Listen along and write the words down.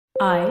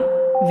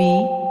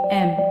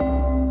IVM.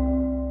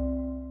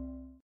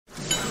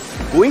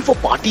 Going for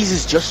parties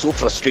is just so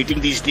frustrating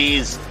these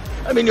days.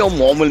 I mean, your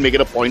mom will make it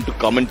a point to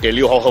come and tell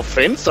you how her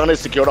friend's son has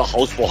secured a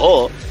house for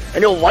her,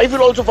 and your wife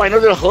will also find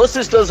out that her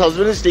sister's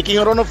husband is taking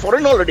her on a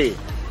foreign holiday,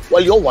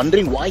 while you're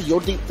wondering why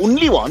you're the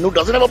only one who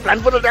doesn't have a plan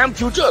for the damn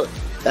future.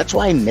 That's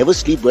why I never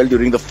sleep well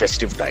during the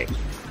festive time.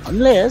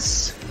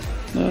 Unless...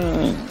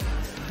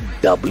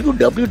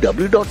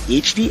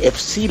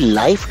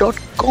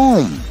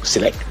 www.hdfclife.com.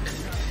 Select.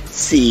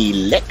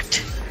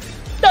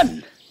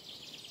 Done.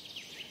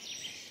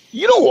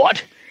 You know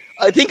what?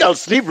 I think I'll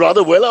sleep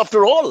rather well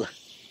after all.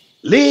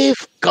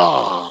 Live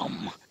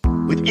calm.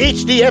 With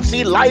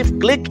HDFC Life,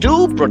 click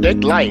to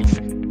protect life.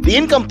 The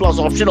Income Plus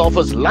option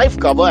offers life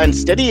cover and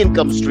steady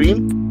income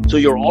stream, so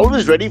you're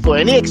always ready for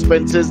any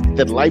expenses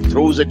that life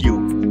throws at you.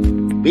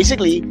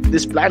 Basically,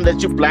 this plan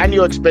lets you plan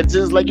your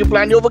expenses like you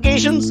plan your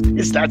vacations.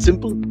 It's that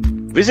simple.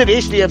 Visit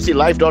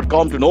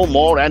hdfclife.com to know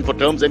more and for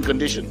terms and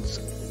conditions.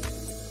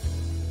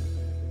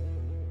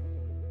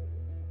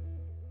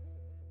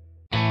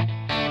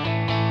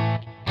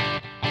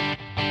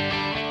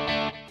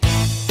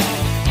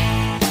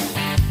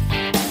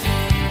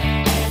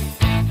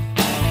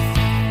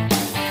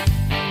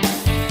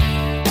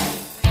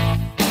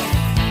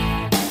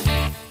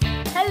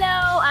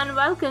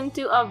 Welcome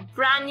to a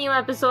brand new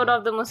episode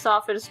of the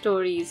Musafir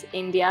Stories,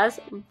 India's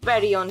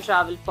very own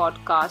travel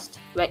podcast,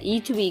 where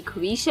each week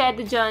we share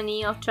the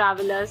journey of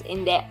travelers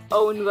in their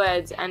own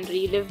words and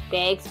relive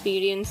their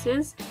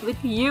experiences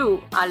with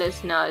you, our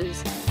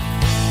listeners.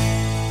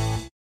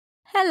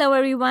 Hello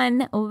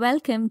everyone,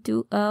 welcome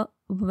to a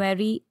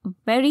very,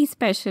 very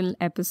special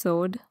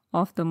episode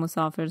of the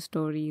Musafir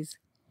Stories.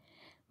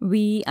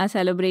 We are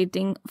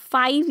celebrating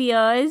 5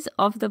 years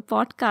of the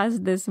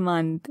podcast this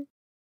month.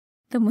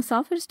 The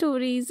Musafir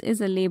Stories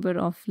is a labor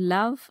of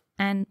love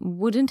and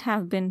wouldn't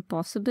have been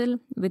possible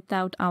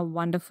without our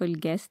wonderful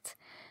guests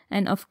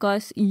and of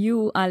course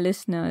you, our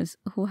listeners,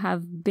 who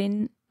have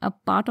been a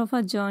part of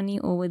our journey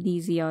over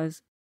these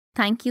years.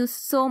 Thank you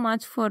so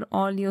much for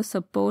all your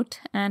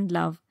support and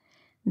love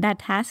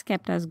that has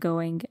kept us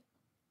going.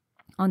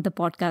 On the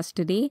podcast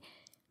today,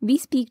 we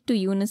speak to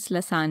Yunus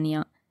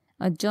Lasania,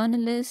 a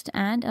journalist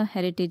and a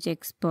heritage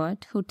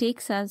expert who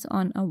takes us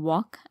on a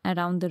walk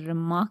around the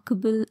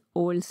remarkable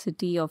old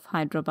city of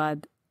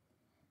Hyderabad.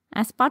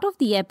 As part of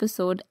the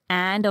episode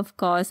and of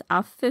course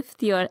our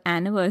 5th year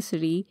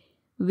anniversary,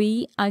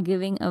 we are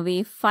giving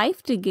away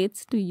 5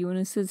 tickets to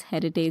Yunus's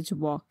heritage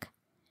walk.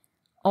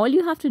 All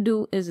you have to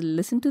do is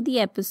listen to the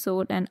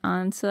episode and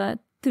answer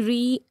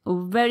 3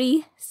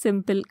 very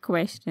simple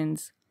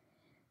questions.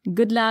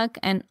 Good luck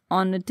and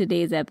on with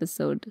today's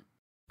episode.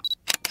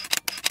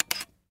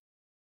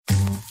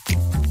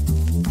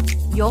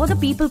 You're the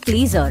people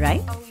pleaser,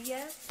 right? Oh,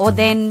 yes. Or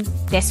then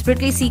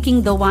desperately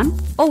seeking the one?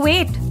 Oh,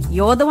 wait,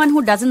 you're the one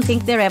who doesn't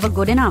think they're ever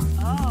good enough.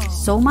 Oh.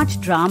 So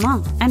much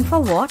drama. And for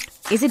what?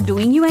 Is it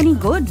doing you any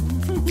good?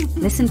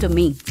 Listen to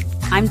me.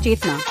 I'm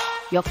Chetna,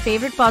 your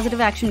favorite positive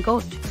action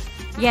coach.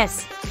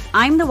 Yes,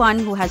 I'm the one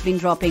who has been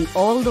dropping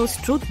all those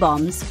truth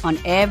bombs on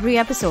every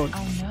episode.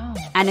 Oh, no.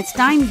 And it's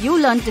time you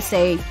learn to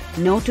say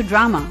no to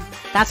drama.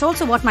 That's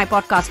also what my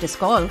podcast is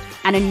called.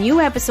 And a new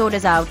episode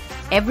is out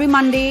every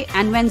Monday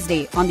and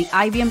Wednesday on the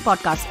IVM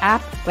Podcast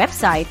app,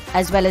 website,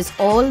 as well as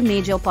all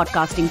major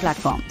podcasting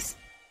platforms.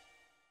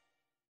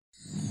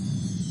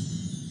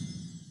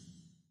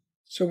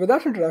 So with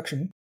that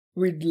introduction,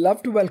 we'd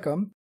love to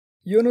welcome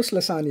Yunus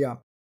Lasania,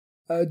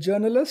 a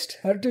journalist,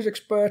 heritage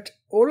expert,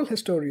 oral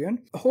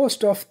historian,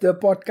 host of the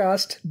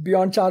podcast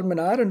Beyond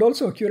Charminar, and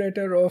also a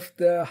curator of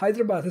the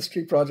Hyderabad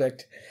History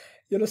Project.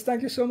 Yunus,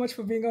 thank you so much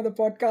for being on the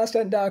podcast,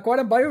 and quite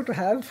a bio to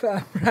have.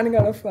 Running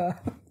out of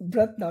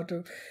breath now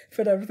to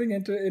fit everything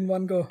in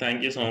one go.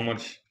 Thank you so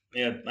much.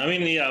 Yeah, I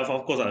mean, yeah,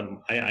 of course, I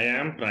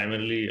am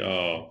primarily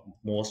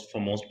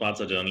for most parts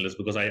a journalist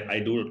because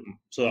I do.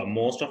 So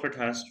most of it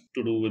has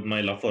to do with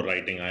my love for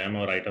writing. I am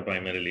a writer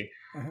primarily,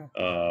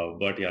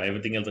 but yeah,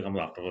 everything else comes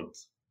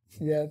afterwards.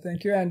 Yeah,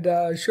 thank you. And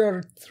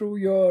sure, through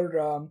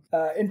your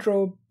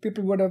intro,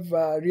 people would have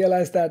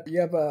realized that you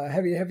have a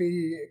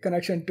heavy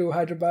connection to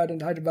Hyderabad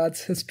and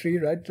Hyderabad's history,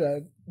 right?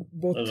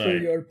 Both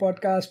through your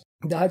podcast,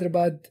 the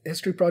Hyderabad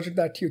History Project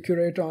that you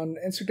curate on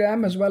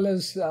Instagram, as well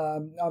as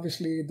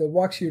obviously the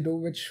walks you do,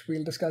 which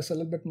we'll discuss a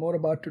little bit more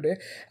about today.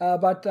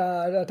 But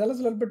tell us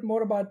a little bit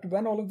more about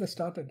when all of this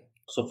started.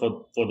 So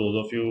for those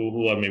of you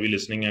who are maybe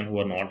listening and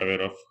who are not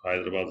aware of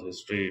Hyderabad's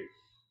history,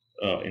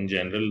 in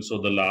general, so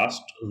the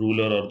last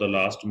ruler or the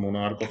last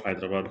monarch of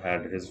Hyderabad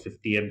had his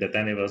 50th death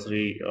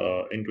anniversary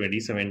in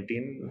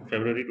 2017,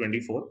 February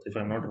 24th, if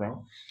I'm not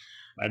wrong.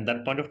 At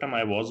that point of time,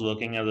 I was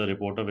working as a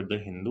reporter with The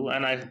Hindu,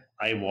 and I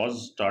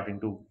was starting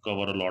to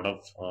cover a lot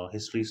of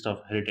history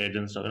stuff, heritage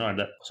and stuff.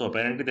 So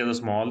apparently there's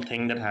a small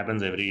thing that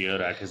happens every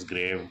year at his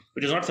grave,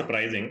 which is not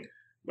surprising.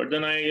 But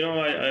then I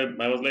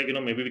was like,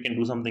 maybe we can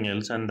do something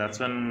else, and that's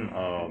when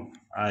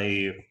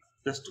I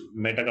just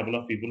met a couple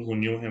of people who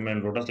knew him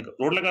and I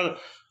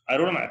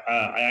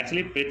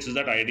actually pitched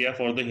that idea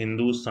for the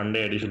Hindu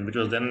Sunday edition, which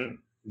was then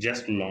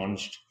just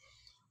launched.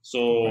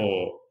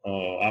 So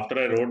after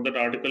I wrote that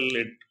article,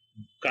 it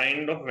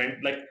kind of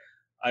went like,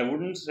 I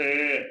wouldn't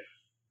say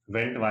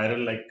went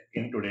viral like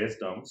in today's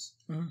terms.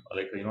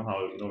 Like,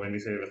 how, when we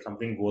say that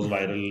something goes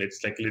viral, it's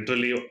like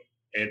literally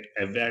at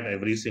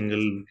every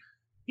single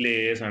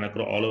place and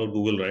across all over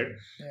Google, right?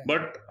 Yeah.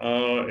 But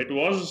it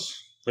was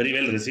very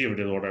well received,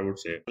 is what I would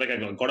say. Like, I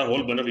got a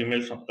whole bunch of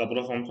emails, a couple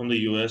of them from the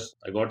US.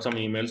 I got some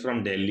emails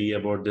from Delhi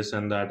about this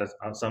and that.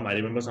 I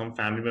remember some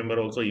family member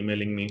also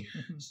emailing me.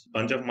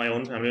 Bunch of my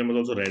own family members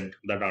also read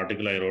that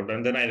article I wrote,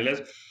 and then I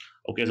realized,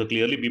 okay, so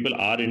clearly people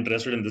are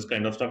interested in this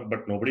kind of stuff,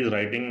 but nobody's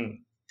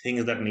writing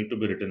things that need to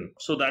be written.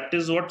 So that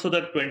is what, so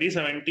that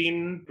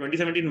 2017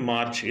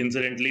 March,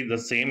 incidentally, the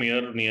same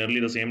year, nearly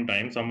the same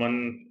time,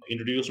 someone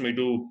introduced me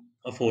to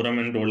a forum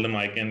and told them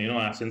I can,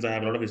 since I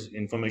have a lot of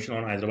information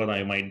on Hyderabad,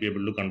 I might be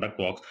able to conduct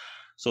walks.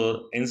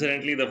 So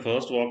incidentally, the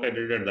first walk I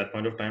did at that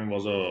point of time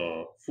was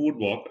a food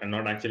walk and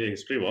not actually a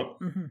history walk.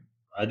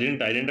 I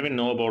didn't even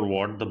know about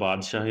what the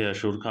Badshah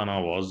Ashur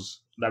Khana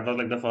was. That was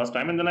like the first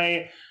time. And then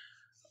I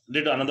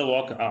did another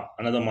walk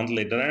another month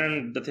later.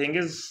 And the thing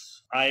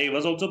is, I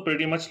was also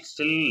pretty much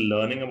still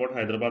learning about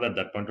Hyderabad at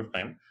that point of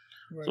time.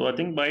 Right. So I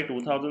think by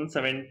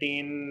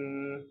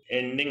 2017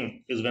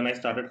 ending is when I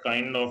started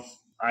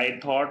I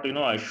thought,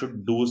 I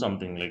should do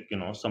something like,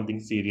 something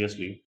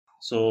seriously.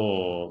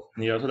 So,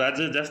 so that's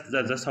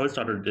just how it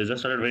started. I just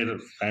started very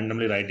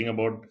randomly writing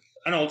about,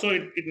 and also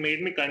it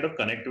made me kind of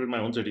connect with my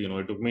own city.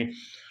 It took me,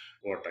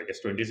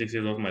 26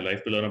 years of my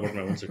life to learn about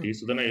my own city.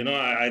 So then,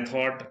 I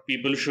thought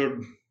people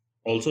should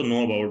also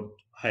know about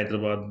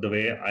Hyderabad the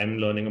way I'm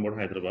learning about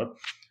Hyderabad.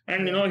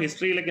 And,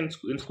 history, like in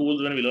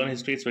schools, when we learn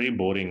history, it's very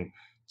boring.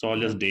 It's all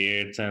just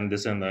dates and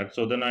this and that.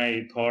 So then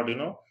I thought,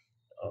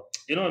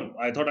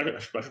 I thought I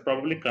should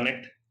probably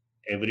connect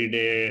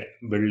everyday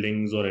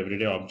buildings or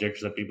everyday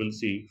objects that people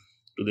see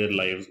to their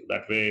lives.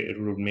 That way it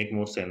would make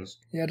more sense.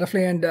 Yeah,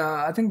 definitely. And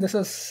I think this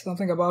is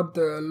something about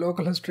the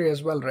local history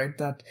as well, right?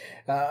 That,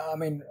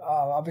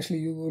 obviously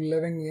you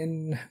living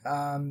in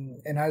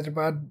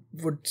Hyderabad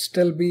would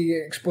still be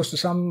exposed to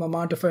some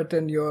amount of it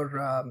in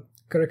your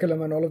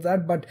curriculum and all of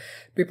that, but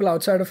people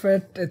outside of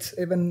it, it's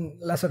even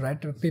lesser, right?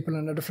 People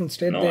in a different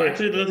state. No,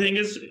 actually, the thing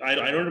is, I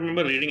don't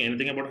remember reading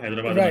anything about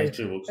Hyderabad in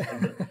history books.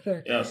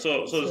 Right. Yeah,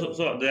 so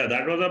yeah,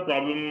 that was a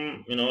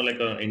problem, like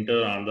an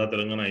inter-Andhra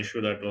Telangana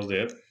issue that was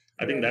there.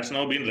 I think that's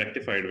now been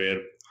rectified,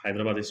 where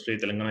Hyderabad history,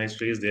 Telangana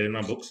history is there in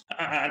our books.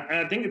 And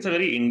I think it's a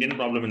very Indian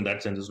problem in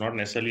that sense. It's not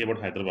necessarily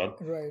about Hyderabad.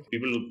 Right.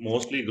 People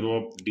mostly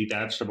grow up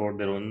detached about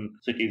their own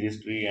city's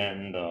history,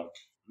 and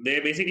they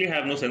basically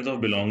have no sense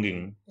of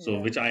belonging,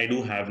 which I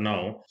do have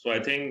now. So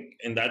I think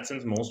in that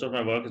sense, most of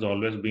my work has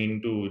always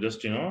been to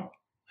just,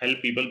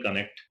 help people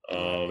connect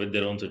with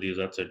their own cities.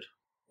 That's it.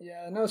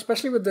 Yeah, no,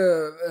 especially with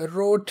the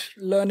rote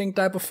learning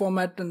type of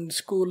format in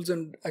schools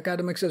and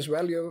academics as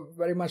well. You're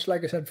very much,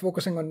 like I said,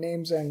 focusing on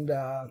names and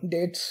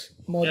dates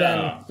more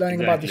than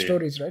learning about the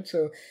stories, right?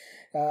 So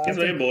it's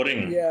very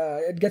boring. Yeah,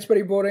 it gets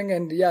very boring,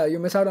 and you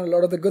miss out on a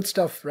lot of the good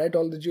stuff, right?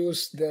 All the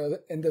juice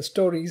in the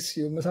stories,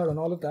 you miss out on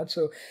all of that.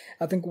 So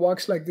I think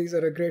walks like these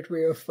are a great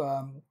way of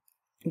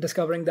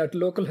discovering that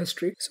local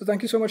history. So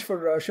thank you so much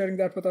for sharing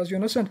that with us,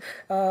 Yunus. And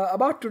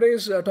about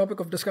today's topic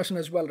of discussion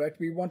as well, right?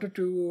 We wanted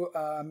to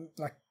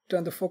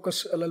turn the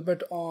focus a little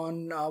bit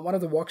on one of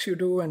the walks you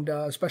do, and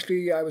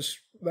especially I was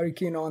very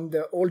keen on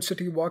the Old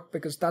City walk,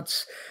 because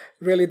that's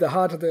really the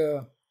heart of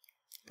the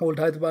Old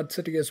Hyderabad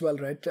city as well,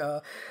 right?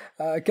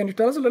 Can you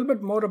tell us a little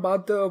bit more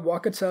about the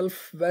walk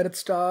itself, where it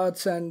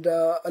starts, and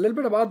a little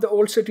bit about the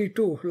Old City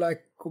too,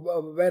 like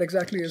where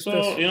exactly is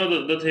this? So,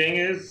 the thing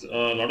is,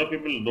 a lot of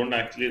people don't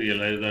actually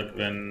realize that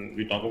when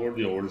we talk about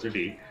the Old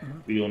City,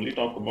 we only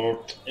talk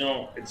about,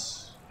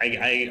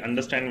 I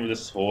understand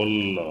this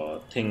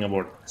whole thing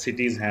about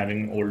cities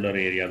having older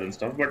areas and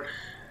stuff, but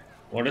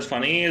what is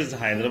funny is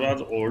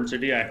Hyderabad's Old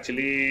City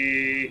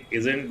actually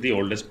isn't the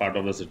oldest part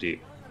of the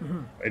city.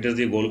 It is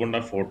the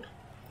Golconda Fort.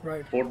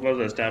 Right. Fort was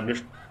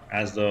established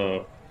as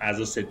a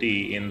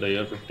city in the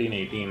year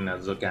 1518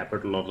 as the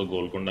capital of the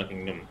Golconda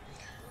Kingdom.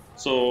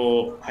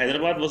 So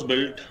Hyderabad was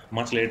built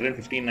much later in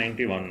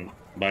 1591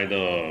 by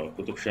the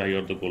Qutub Shahi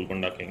or the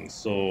Golconda kings.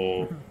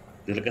 So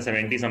there's like a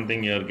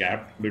 70-something year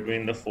gap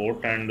between the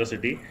fort and the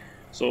city.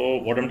 So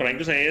what I'm trying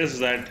to say is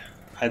that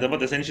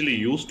Hyderabad essentially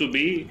used to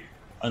be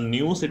a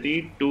new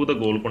city to the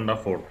Golconda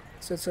Fort.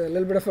 So it's a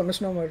little bit of a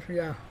misnomer,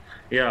 yeah.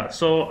 Yeah,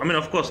 so I mean,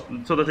 of course,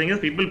 so the thing is,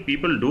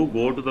 people do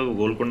go to the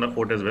Golconda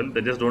Fort as well.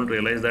 They just don't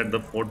realize that the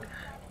fort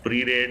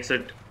predates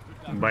it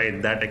by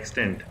that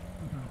extent.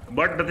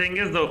 But the thing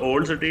is, the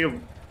Old City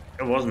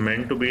was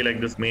meant to be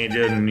like this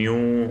major,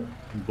 new,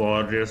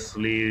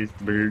 gorgeously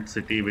built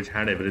city which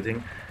had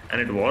everything, and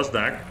it was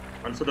that.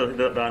 And so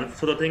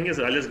the thing is,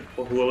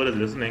 whoever is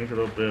listening,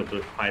 so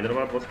the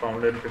Hyderabad was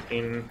founded in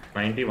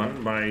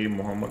 1591 by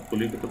Mohammed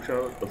Quli Qutub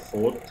Shah, the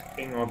fourth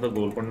king of the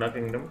Golconda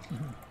Kingdom.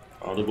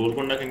 The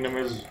Golconda Kingdom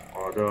is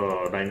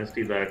the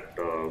dynasty that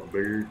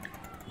built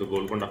the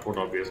Golconda Fort,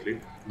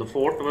 obviously. The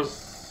fort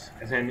was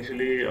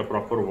essentially a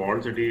proper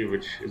walled city,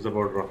 which is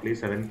about roughly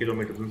 7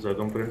 kilometers in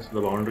circumference.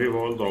 The boundary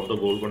walls of the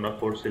Golconda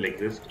fort still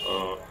exist.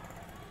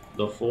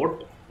 The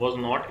fort was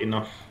not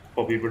enough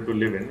for people to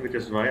live in, which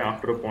is why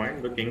after a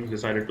point the kings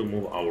decided to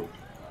move out.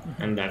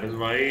 And that is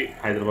why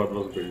Hyderabad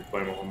was built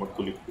by Mohammed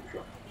Quli Qutub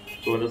Shah.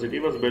 So when the city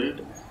was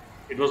built,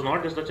 it was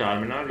not just the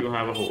Charminar. You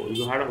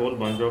had a whole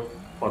bunch of,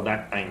 for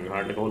that time, you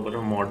had like a whole bunch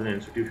of modern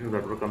institutions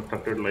that were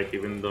constructed, like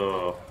even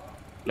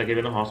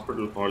a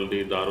hospital called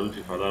the Darul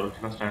Shifa. Darul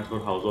Shifa stands for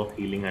House of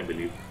Healing, I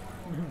believe.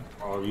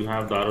 Or you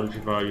have Darul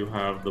Shifa, you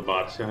have the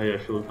Badshahi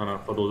Ashur Khana.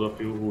 For those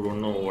of you who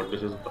don't know what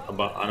this is,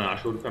 an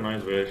Ashur Khana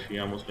is where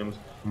Shia Muslims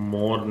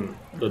mourn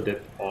the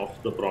death of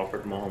the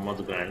Prophet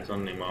Muhammad's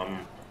grandson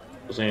Imam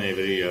Hussein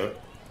every year.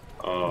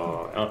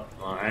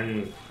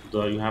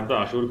 You have the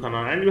Ashur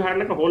Khana, and you had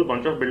like a whole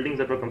bunch of buildings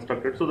that were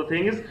constructed. So the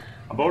thing is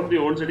about the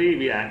old city,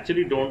 we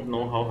actually don't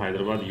know how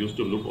Hyderabad used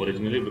to look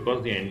originally,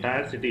 because the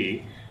entire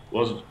city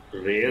was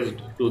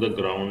razed to the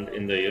ground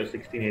in the year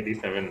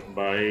 1687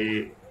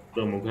 by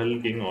the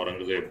Mughal king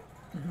Aurangazeb.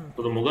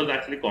 So the Mughals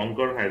actually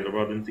conquered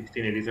Hyderabad in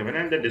 1687,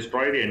 and they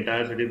destroyed the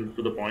entire city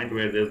to the point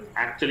where there's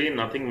actually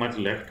nothing much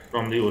left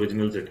from the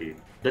original city.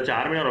 The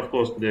Charminar, of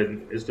course,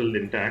 is still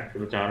intact.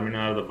 The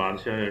Charminar, the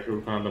Badshah,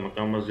 Ashur Khan, the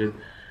Makkah Masjid,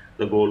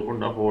 the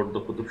Golconda Fort,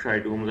 the Qutub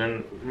Shahi tombs,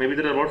 and maybe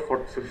there are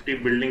about 50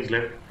 buildings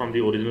left from the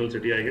original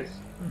city, I guess.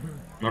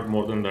 Not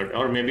more than that,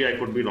 or maybe I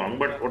could be wrong.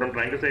 But what I'm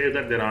trying to say is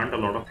that there aren't a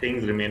lot of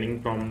things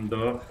remaining from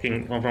the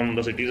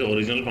city's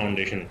original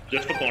foundation.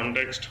 Just for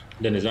context,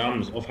 the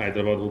Nizams of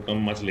Hyderabad, who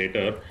come much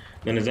later,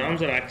 the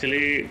Nizams are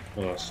actually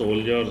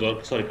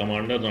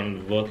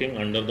commanders working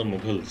under the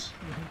Mughals.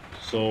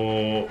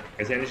 So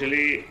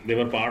essentially, they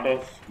were part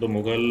of the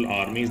Mughal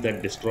armies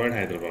that destroyed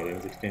Hyderabad in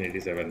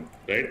 1687,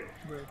 right?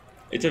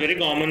 It's a very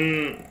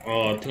common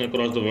thing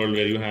across the world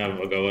where you have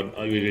a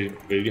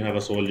where you have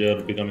a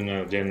soldier becoming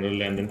a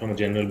general, and then from a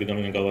general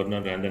becoming a governor,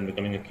 and then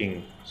becoming a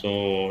king.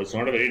 So it's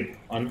not a very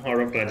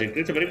unheard of trajectory.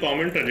 It's a very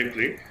common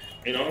trajectory.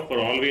 For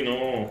all we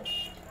know,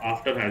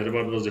 after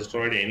Hyderabad was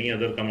destroyed, any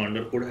other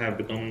commander could have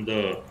become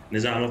the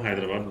Nizam of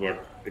Hyderabad,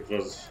 but it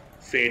was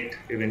fate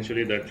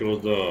eventually that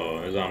chose the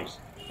Nizams.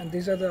 And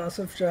these are the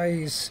Asaf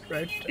Jahis,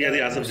 right? Yeah,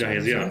 the Asaf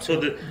Jahis, yeah. So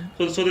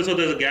there's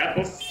a gap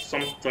of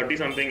some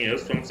 30-something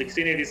years from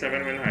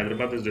 1687 when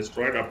Hyderabad is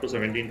destroyed up to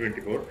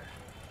 1724.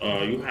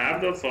 You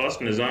have the first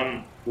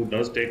Nizam who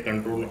does take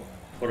control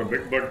for a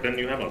bit, but then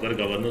you have other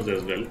governors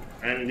as well.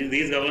 And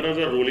these governors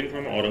are ruling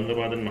from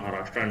Aurangabad and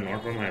Maharashtra and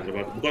not from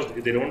Hyderabad, because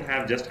they don't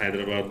have just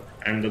Hyderabad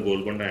and the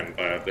Golconda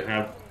Empire. They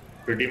have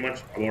pretty much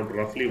about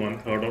roughly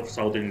 1/3 of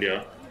South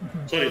India.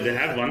 Sorry, they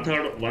have one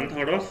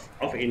third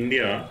of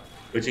India,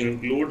 which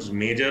includes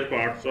major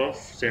parts of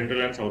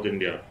Central and South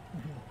India.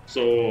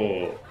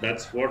 So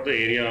that's what the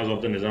areas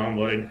of the Nizam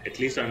were, at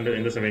least in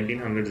the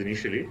 1700s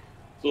initially.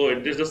 So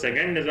it is the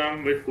second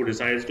Nizam who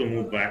decides to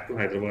move back to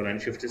Hyderabad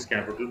and shift his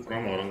capital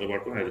from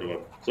Aurangabad to Hyderabad.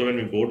 So when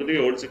we go to the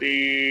old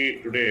city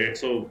today,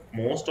 so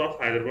most of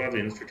Hyderabad's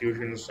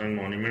institutions and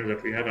monuments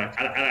that we have are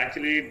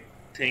actually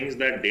things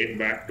that date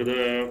back to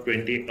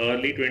the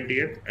early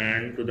 20th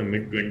and to the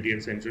mid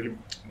 20th century,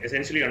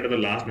 essentially under the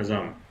last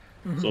Nizam.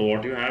 So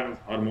what you have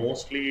are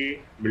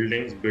mostly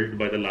buildings built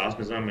by the last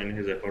Nizam in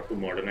his effort to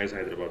modernize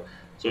Hyderabad.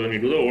 So when you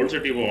do the old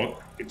city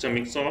walk, it's a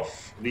mix of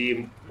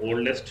the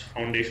oldest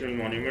foundational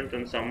monument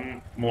and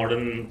some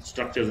modern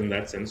structures in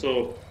that sense.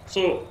 So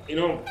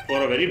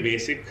for a very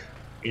basic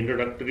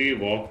introductory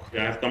walk,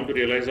 I have come to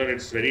realize that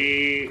it's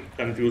very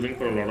confusing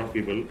for a lot of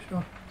people.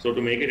 Sure. So to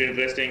make it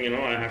interesting,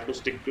 I have to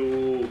stick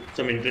to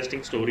some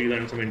interesting stories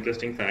and some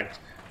interesting facts.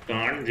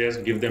 Can't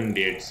just give them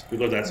dates,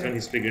 because that's when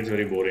history gets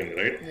very boring,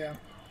 right? Yeah.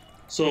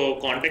 So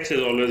context is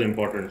always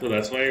important. So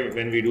that's why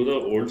when we do the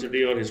old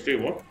city or history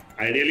walk,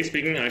 ideally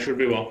speaking, I should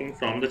be walking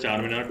from the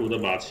Charminar to the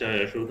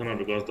Badshah Ashur Khana,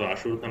 because the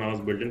Ashur Khana was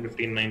built in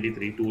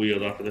 1593, 2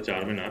 years after the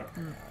Charminar.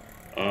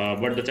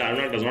 But the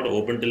Charminar does not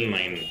open till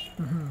 9.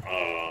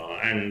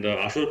 And the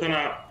Ashur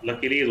Khana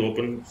luckily is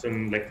open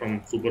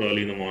from super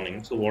early in the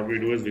morning. So what we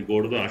do is we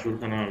go to the Ashur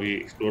Khana, we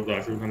explore the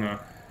Ashur Khana.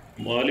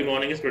 Early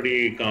morning is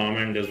pretty calm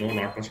and there's not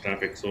much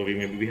traffic. So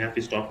we have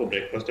to stop for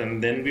breakfast,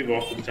 and then we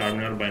walk to the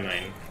Charminar by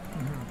 9.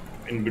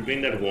 In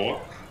between that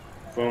walk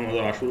from the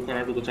Ashur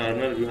Khana to the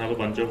Charminar, you have a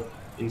bunch of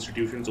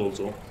institutions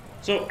also.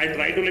 So I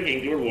try to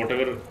include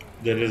whatever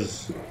there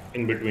is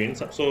in between.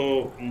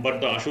 So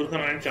but the Ashur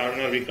Khana and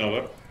Charminar we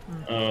cover.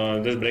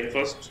 There's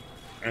breakfast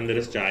and there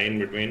is chai in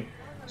between.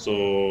 So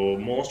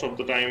most of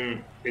the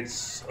time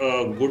it's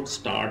a good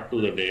start to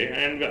the day,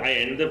 and I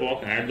end the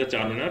walk at the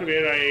Charminar,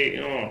 where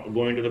I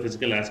go into the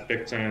physical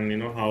aspects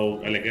and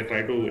how I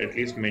try to at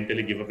least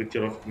mentally give a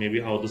picture of maybe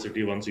how the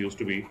city once used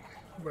to be.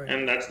 Right.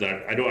 And that's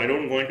that. I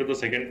don't go into the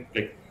second,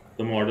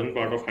 the modern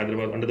part of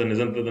Hyderabad under the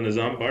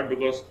Nizam part,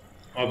 because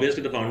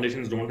obviously the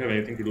foundations don't have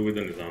anything to do with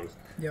the Nizams.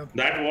 Yep.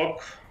 That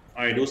walk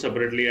I do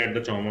separately at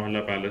the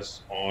Chowmahalla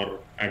Palace or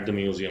at the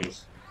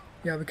museums.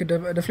 Yeah, we could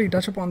definitely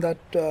touch upon that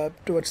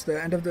towards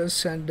the end of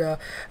this. And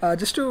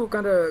just to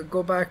kind of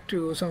go back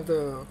to some of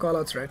the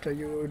call-outs, right?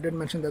 You did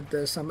mention that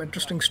there's some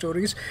interesting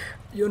stories.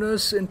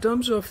 Yunus, in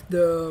terms of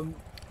the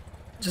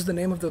just the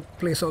name of the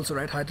place also,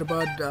 right?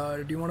 Hyderabad.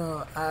 Do you want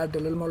to add a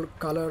little more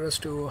color as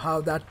to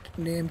how that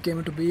name came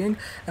into being?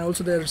 And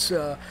also there's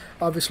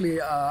obviously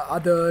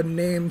other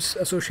names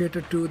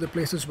associated to the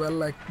place as well,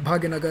 like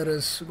Bhaginagar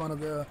is one of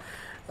the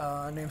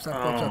names that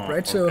pops up,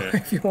 right? So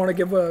if you want to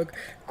give a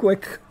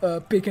quick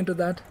peek into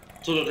that.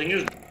 So the thing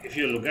is, if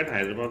you look at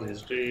Hyderabad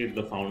history,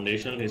 the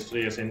foundational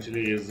history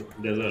essentially is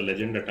there's a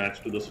legend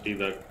attached to the city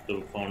that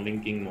the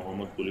founding king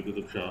Mohammed Quli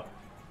Qutub Shah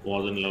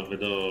was in love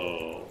with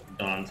a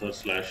dancer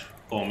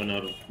 /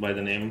 commoner by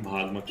the name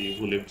Bhagmati,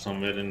 who lived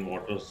somewhere in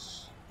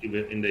waters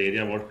in the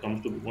area what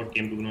came to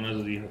be known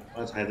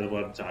as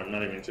Hyderabad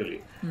Charminar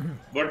eventually.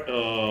 But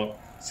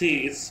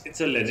see,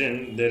 it's a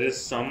legend. There is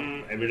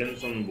some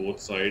evidence on both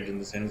sides in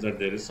the sense that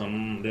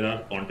there are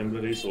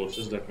contemporary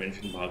sources that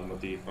mention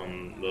Bhagmati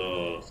from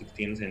the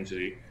 16th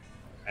century.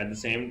 At the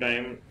same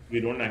time, we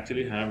don't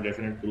actually have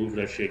definite proof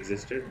that she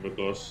existed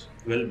because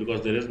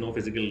there is no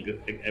physical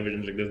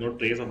evidence, like there's no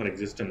trace of her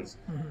existence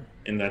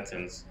in that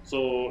sense.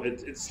 So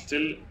it's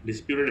still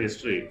disputed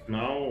history.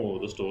 Now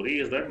the story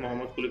is that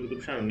Mohammed Quli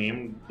Qutub Shah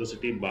named the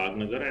city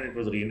Bagnagar and it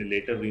was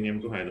later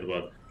renamed to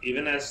Hyderabad.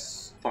 Even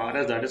as far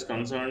as that is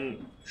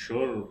concerned,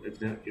 sure,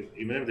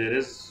 even if there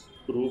is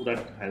proof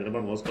that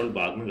Hyderabad was called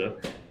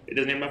Bagnagar, it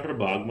is named after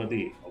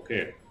Bagmati.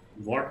 Okay.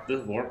 What the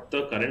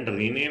current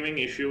renaming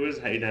issue is,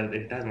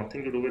 it has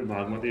nothing to do with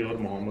Bhagmati or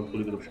Mohammed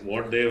Quli Qutub Shah.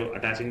 What they're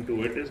attaching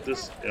to it is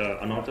this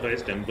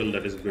unauthorized temple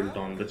that is built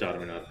on the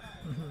Charminar.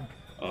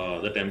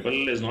 The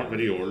temple is not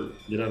very old.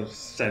 There are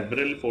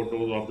several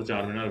photos of the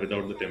Charminar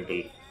without the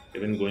temple,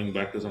 even going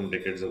back to some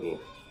decades ago.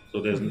 So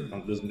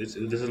this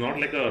is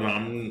not like a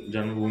Ram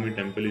Janmabhoomi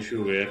temple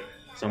issue where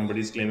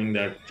somebody's claiming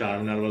that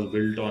Charminar was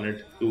built on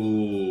it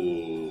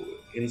to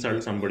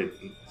insult somebody.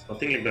 It's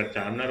nothing like that.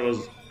 Charminar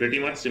was pretty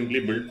much simply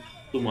built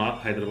to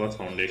mark Hyderabad's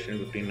foundation in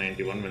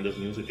 1591 when this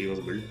new city was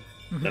built.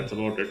 That's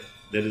about it.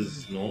 There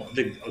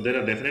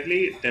are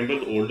definitely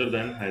temples older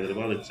than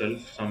Hyderabad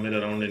itself, somewhere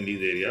around in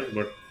these areas,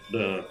 but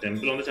the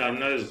temple on the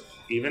Charminar is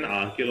even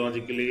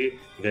archaeologically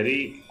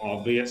very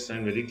obvious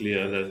and very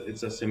clear that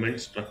it's a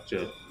cement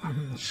structure.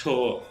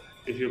 So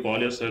if you call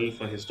yourself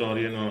a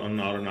historian or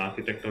an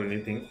architect or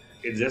anything,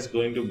 it's just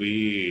going to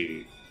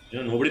be,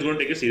 nobody's going to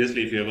take you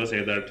seriously if you ever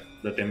say that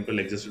the temple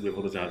existed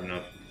before the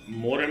Charminar.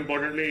 More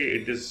importantly,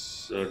 it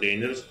is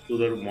dangerous to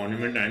the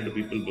monument and to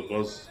people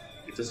because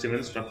it's a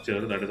cement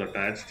structure that is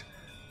attached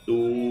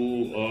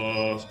to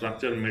a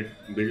structure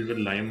built with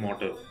lime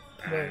mortar,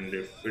 and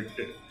if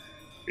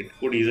it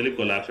could easily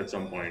collapse at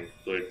some point.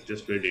 So it's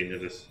just very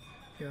dangerous.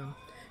 Yeah,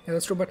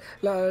 that's true. But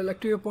like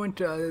to your point,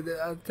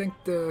 I think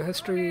the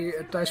history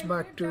ties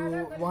back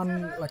to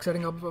one like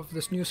setting up of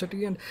this new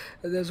city, and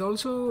there's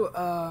also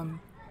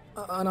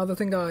another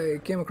thing I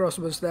came across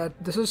was that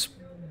this is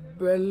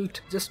built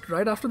just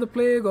right after the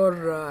plague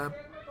or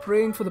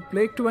praying for the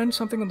plague to end,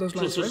 something on those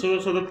lines, right?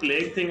 So the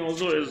plague thing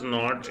also is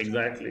not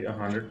exactly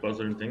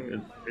 100%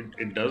 thing.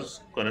 It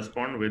does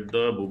correspond with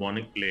the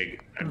bubonic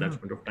plague at that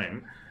point of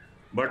time.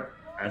 But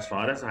as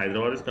far as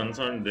Hyderabad is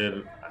concerned,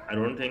 I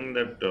don't think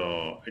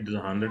that it is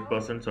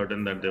 100%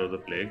 certain that there was a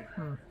plague.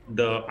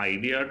 The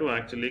idea to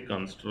actually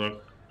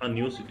construct a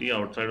new city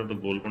outside of the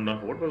Golconda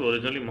fort was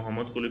originally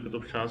Mohammed Quli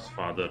Qutub Shah's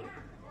father.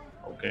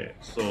 Okay,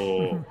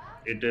 so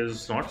it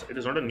is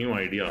not a new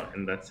idea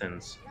in that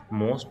sense.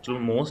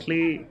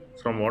 Mostly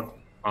from what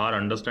our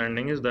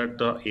understanding is that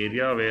the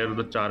area where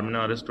the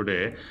Charminar is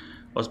today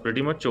was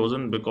pretty much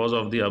chosen because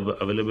of the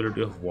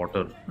availability of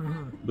water.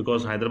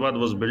 Because Hyderabad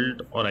was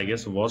built, or I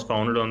guess was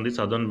founded on the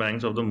southern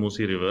banks of the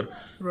Musi River,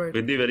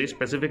 with the very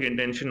specific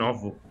intention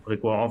of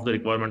the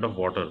requirement of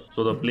water.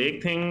 So the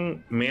plague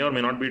thing may or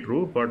may not be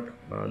true, but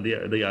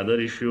the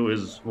other issue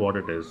is what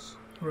it is.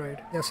 Right.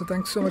 Yeah, so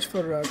thanks so much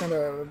for kind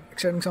of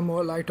shedding some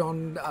more light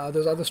on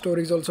those other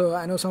stories also.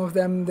 I know some of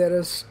them there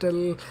is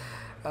still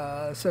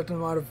a certain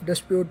amount of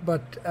dispute,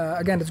 but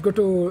again, it's good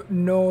to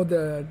know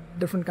the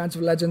different kinds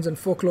of legends and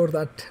folklore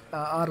that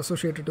are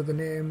associated to the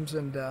names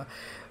and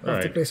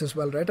of the place as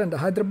well, right? And the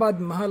Hyderabad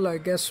Mahal, I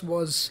guess,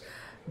 was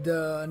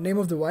the name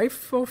of the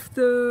wife of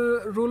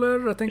the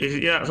ruler, I think?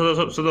 Yeah, so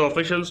the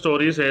official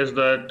story says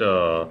that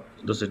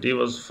the city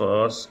was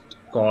first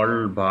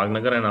called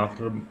Bhagnagar, and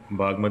after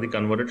Bhagmati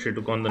converted, she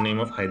took on the name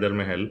of Hyder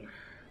Mahal,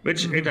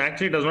 which it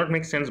actually does not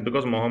make sense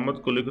because Mohammed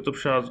Quli Qutub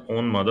Shah's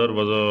own mother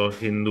was a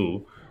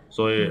Hindu.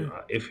 So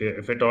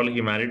if at all he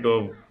married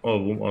to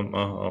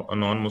a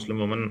non-Muslim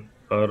woman,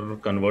 her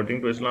converting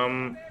to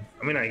Islam,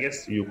 I mean, I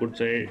guess you could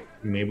say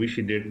maybe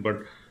she did,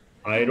 but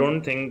I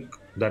don't think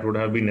that would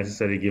have been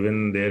necessary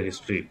given their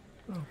history.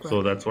 Okay.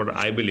 So that's what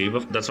I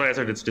believe. That's why I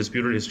said it's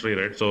disputed history,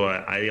 right? So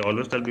I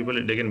always tell people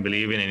they can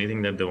believe in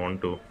anything that they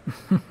want to.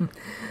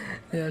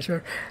 Yeah,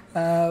 sure.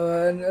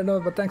 No,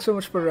 but thanks so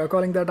much for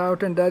calling that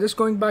out. And just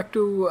going back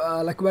to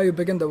like where you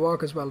began the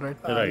work as well, right?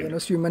 Right.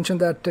 Yunus, you mentioned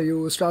that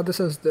you start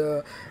this as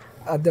the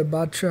at the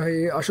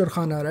Badshahi Ashur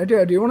Khana, right?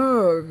 Yeah, do you want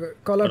to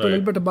call out a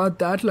little bit about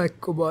that, like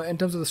in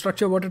terms of the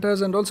structure, what it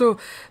is, and also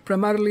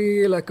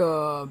primarily like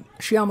a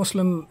Shia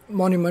Muslim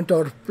monument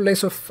or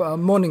place of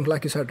mourning,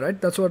 like you said, right?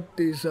 That's what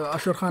these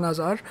Ashur Khanas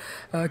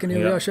are. Can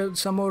you shed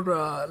some more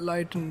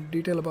light and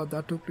detail about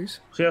that too, please?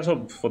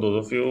 So for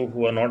those of you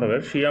who are not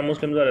aware, Shia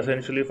Muslims are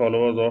essentially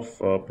followers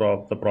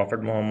of the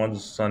Prophet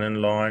Muhammad's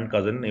son-in-law and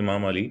cousin,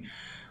 Imam Ali.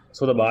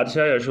 So the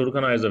Badshah Ashur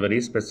Khana is a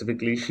very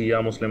specifically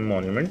Shia Muslim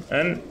monument,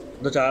 and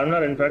the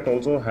Charminar in fact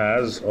also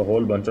has a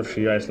whole bunch of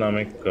Shia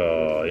Islamic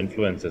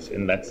influences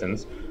in that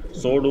sense.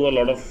 So do a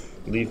lot of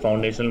the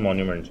foundational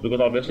monuments, because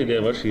obviously they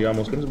were Shia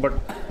Muslims, but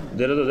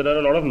there are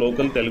a lot of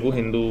local Telugu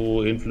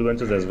Hindu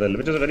influences as well,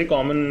 which is a very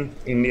common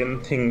Indian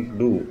thing to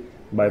do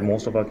by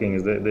most of our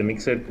kings. They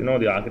mix it,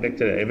 the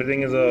architecture,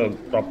 everything is a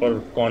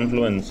proper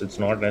confluence. It's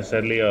not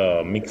necessarily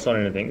a mix or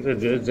anything. So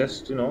it's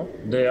just,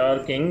 they are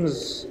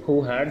kings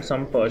who had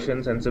some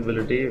Persian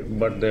sensibility,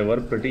 but they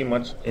were pretty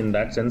much in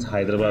that sense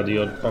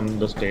Hyderabadi or from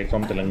the state,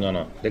 from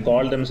Telangana. They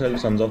called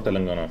themselves sons of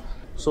Telangana.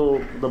 So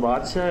the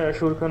Badshah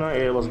Ashur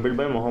Khana was built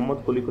by Mohammed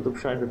Quli Qutub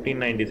Shah in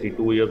 1593,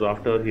 2 years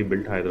after he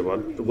built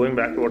Hyderabad. So going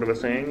back to what I was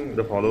saying,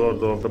 the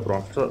followers of the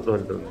Prophet,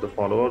 the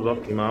followers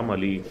of Imam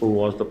Ali, who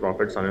was the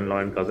Prophet's son-in-law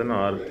and cousin,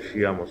 are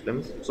Shia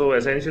Muslims. So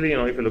essentially,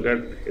 if you look at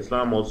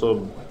Islam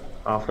also,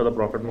 after the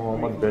Prophet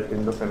Muhammad's death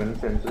in the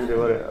 7th century,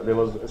 there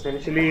was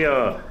essentially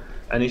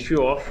an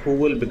issue of who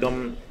will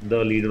become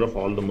the leader of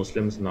all the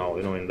Muslims now.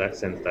 In that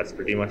sense, that's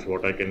pretty much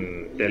what I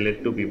can tell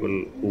it to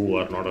people who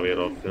are not aware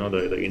of,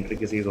 the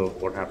intricacies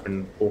of what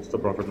happened post the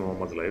Prophet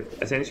Muhammad's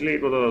life. Essentially,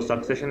 it was a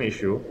succession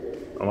issue.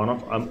 One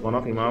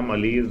of Imam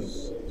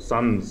Ali's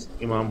sons,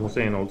 Imam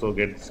Hussein, also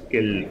gets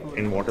killed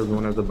in what is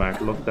known as the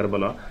Battle of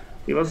Karbala.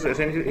 He was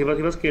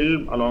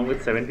killed along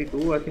with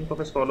 72, I think, of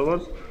his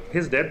followers.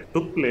 His death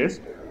took place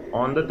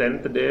on the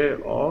 10th day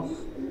of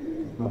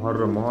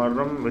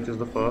Muharram, which is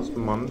the first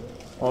month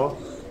of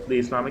the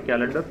Islamic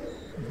calendar.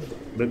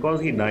 Because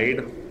he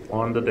died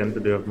on the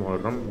 10th day of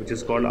Muharram, which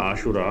is called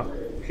Ashura,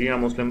 Shia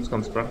Muslims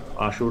construct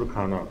Ashur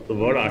Khana. The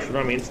word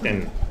Ashura means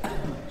 10.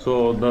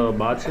 So the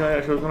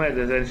Badshah Ashur Khana is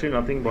essentially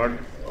nothing but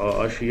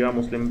a Shia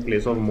Muslim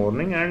place of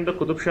mourning, and the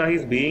Qutub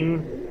Shahis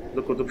being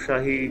the Qutub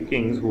Shahi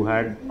kings who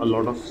had a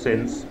lot of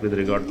sense with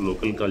regard to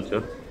local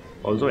culture,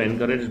 also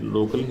encouraged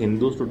local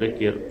Hindus to take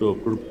care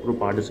to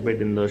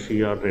participate in the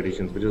Shia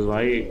traditions, which is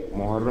why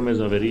Muharram is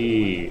a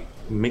very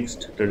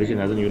mixed tradition,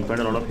 as in you'll find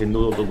a lot of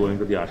Hindus also going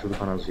to the Ashur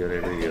Khanas here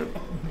every year.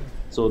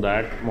 So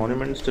that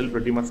monument still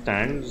pretty much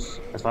stands.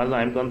 As far as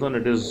I am concerned,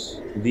 it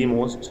is the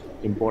most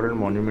important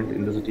monument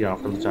in the city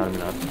after the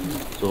Charminar.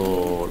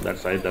 So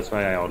that's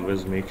why I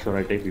always make sure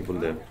I take people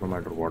there, no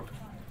matter what.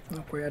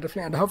 Okay, yeah,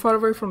 definitely. And how far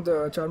away from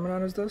the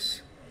Charminar is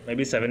this?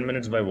 Maybe 7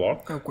 minutes by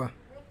walk. Okay.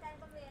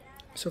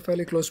 So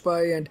fairly close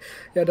by, and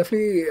yeah,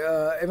 definitely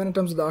even in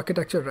terms of the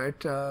architecture,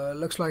 right,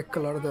 looks like a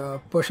lot of the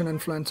Persian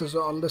influences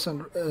all this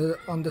and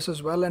on this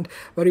as well, and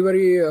very,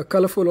 very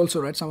colorful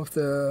also, right, some of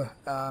the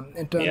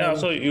internal. Yeah,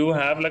 so you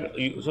have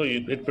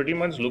it pretty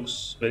much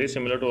looks very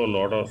similar to a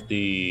lot of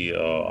the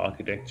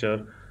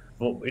architecture.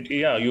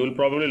 You will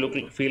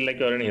probably feel like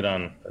you're in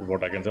Iran, is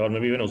what I can say, or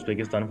maybe even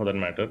Uzbekistan for that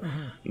matter.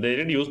 Mm-hmm. They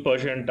did use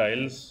Persian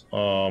tiles,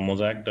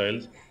 mosaic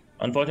tiles.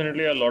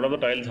 Unfortunately, a lot of the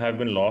tiles have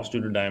been lost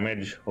due to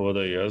damage over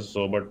the years.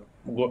 But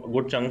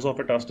good chunks of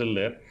it are still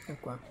there.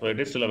 Okay. So it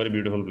is still a very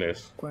beautiful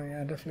place. Okay,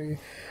 yeah, definitely.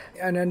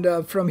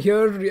 And from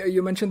here,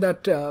 you mentioned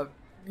that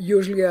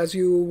usually as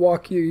you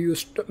walk, you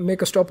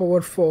make a stopover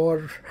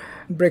for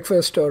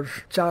breakfast or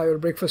chai or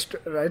breakfast,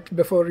 right,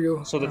 before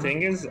you. So the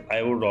thing is,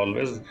 I would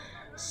always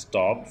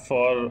stop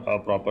for a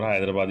proper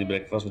Hyderabadi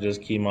breakfast, which is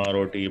keema,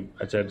 roti,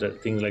 etc.,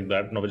 things like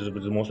that, which is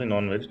mostly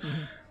non-veg.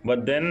 Mm-hmm.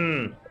 But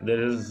then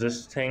there is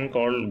this thing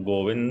called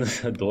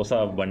Govind's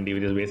dosa bandi,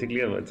 which is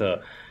basically it's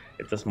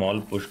a small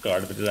push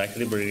cart, which is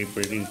actually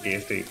pretty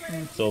tasty.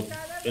 So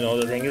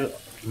the thing is,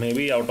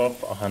 maybe out of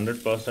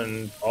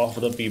 100%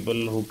 of the people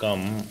who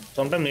come,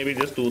 sometimes maybe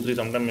just 2, 3,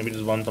 sometimes maybe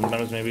just 1,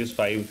 sometimes maybe it's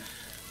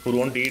 5 who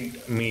don't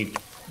eat meat.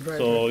 Right.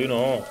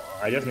 So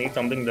I just need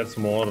something that's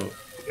more.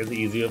 It's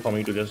easier for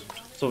me to just.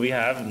 So we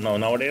have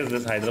nowadays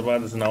this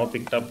Hyderabad is now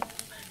picked up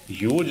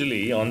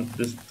hugely on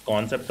this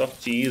concept of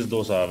cheese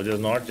dosa, which is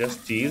not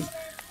just cheese,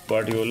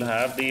 but you will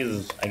have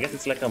these. I guess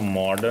it's like a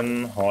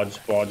modern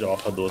hodgepodge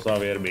of a dosa,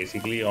 where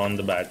basically on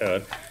the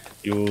batter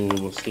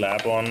you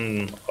slap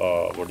on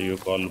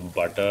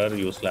butter,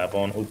 you slap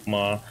on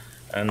upma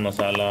and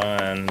masala,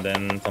 and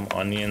then some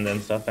onions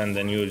and stuff, and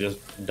then you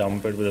just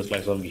dump it with a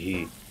slice of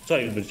ghee.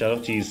 Sorry, with a slice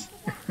of cheese.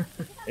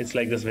 It's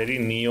like this very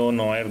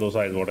neo-noir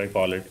dosa is what I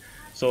call it.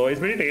 So it's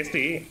pretty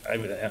tasty.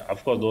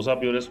 Of course, dosa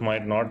purists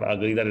might not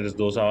agree that it is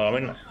dosa. I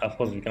mean, of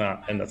course, we can,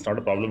 and that's not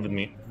a problem with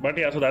me. But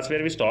yeah, so that's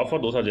where we stop for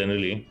dosa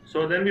generally.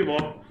 So then we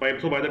walk.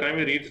 So by the time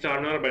we reach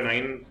Charminar, by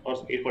 9 or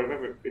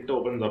 8:45, it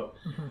opens up.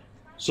 Mm-hmm.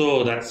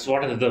 So that's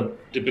what the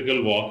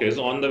typical walk is.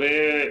 On the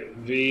way,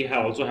 we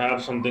also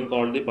have something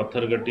called the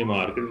Pathargatti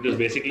market, which is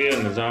basically a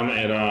Nizam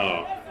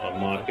era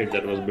market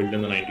that was built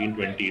in the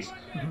 1920s.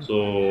 Mm-hmm.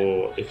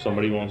 So if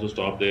somebody wants to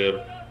stop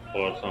there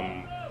for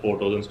some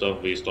photos and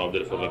stuff, we stop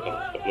there for like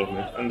a couple of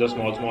minutes. And the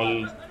small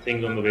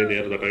things on the way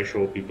there that I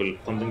show people,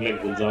 something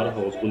like Gulzar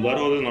House. Gulzar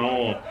House is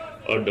now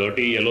a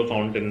dirty yellow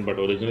fountain, but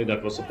originally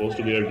that was supposed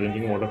to be a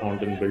drinking water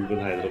fountain built with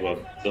Hyderabad.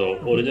 The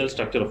original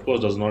structure, of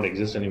course, does not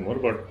exist anymore,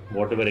 but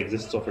whatever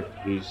exists of it,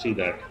 we see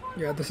that.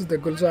 Yeah, this is the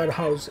Gulzar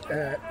House,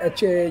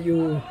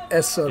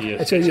 H-A-U-S or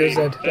Yes,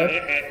 H-A-U-Z,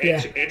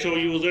 right?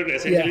 H-O-U-Z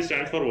essentially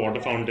stands for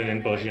water fountain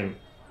in Persian.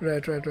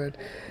 Right.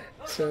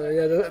 So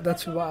yeah,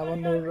 that's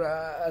one more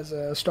as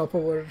a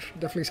stopover,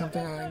 definitely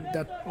something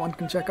that one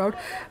can check out.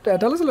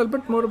 Tell us a little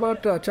bit more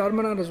about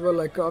Charminar as well,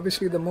 like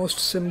obviously the most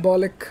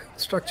symbolic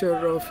structure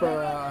of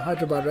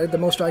Hyderabad, right? The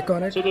most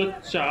iconic. So the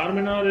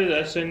Charminar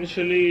is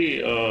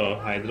essentially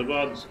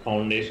Hyderabad's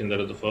foundation. That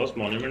is the first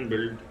monument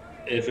built.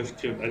 I think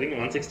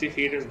 160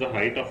 feet is the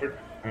height of it,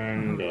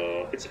 and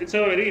it's a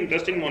very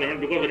interesting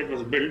monument because when it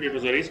was built, it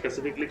was very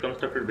specifically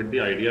constructed with the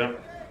idea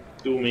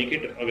to make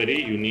it a very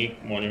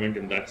unique monument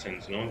in that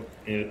sense,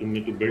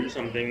 to build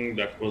something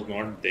that was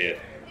not there,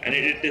 and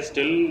it is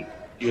still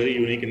very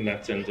unique in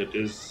that sense. It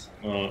is,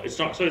 it's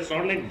not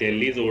like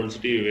Delhi's old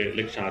city, where,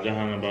 like Shah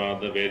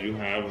Jahanabad, where you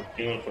have,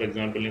 for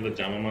example, in the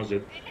Jama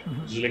Masjid,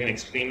 which is like an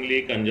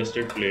extremely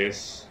congested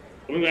place.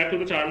 Coming back to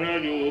the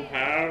Charminar, you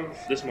have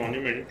this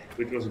monument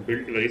which was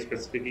built very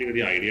specifically with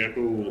the idea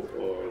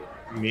to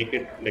make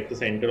it like the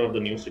center of the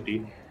new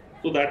city.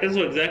 So that is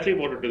exactly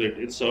what it is.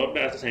 It served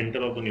as the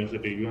center of the new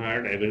city. You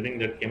had everything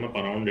that came up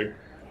around it.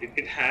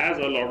 It has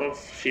a lot of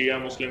Shia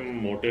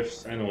Muslim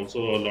motifs and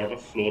also a lot of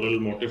floral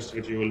motifs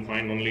which you will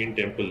find only in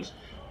temples.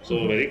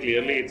 So very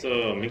clearly it's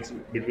a mix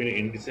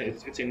between,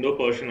 it's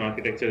Indo-Persian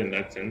architecture in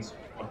that sense.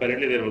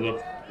 Apparently there was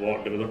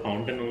a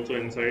fountain also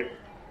inside,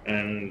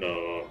 and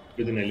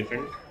with an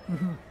elephant.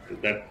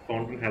 That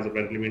fountain has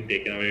apparently been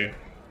taken away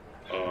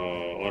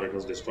or it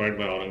was destroyed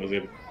by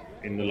Aurangazeb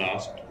in the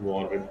last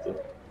war with the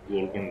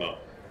Golconda.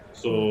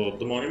 So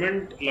the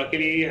monument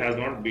luckily has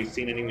not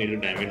seen any major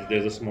damage.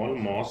 There's a small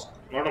mosque,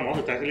 not a mosque,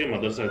 it's actually a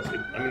madrasa.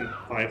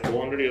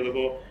 400 years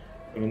ago,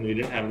 when we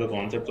didn't have the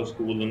concepts of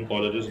schools and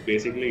colleges,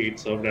 basically it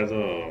served as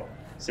a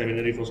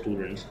seminary for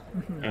students.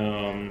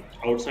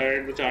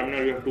 Outside the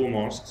Charminar, you have two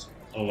mosques.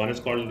 One is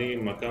called the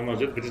Makkah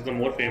Masjid, which is the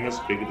more famous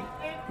big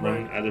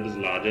one, as it is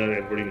larger,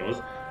 everybody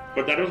knows.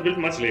 But that was built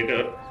much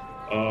later.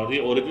 The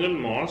original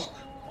mosque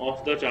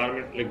of the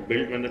Charminar, like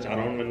built when the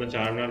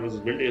Charminar was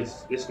built,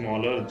 is this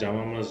smaller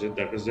Jama Masjid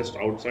that is just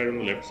outside on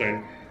the left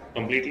side,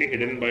 completely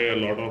hidden by a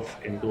lot of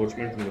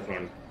encroachment in the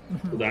front.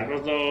 So that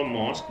was the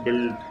mosque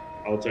built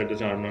outside the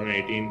Charminar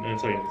in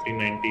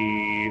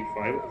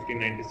 1595 or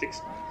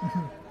 1596.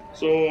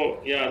 So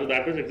yeah, so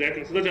that was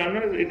exactly. So the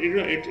Charminar, it is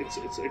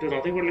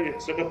nothing but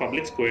it's like a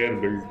public square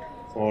built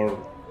for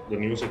the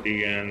new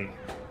city, and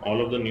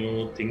all of the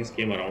new things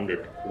came around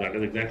it. So that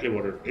is exactly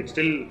what it's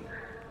still.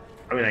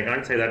 I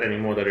can't say that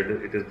anymore that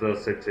it is the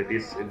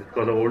cities,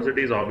 because the old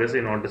city is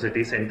obviously not the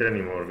city center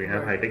anymore. We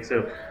have high-tech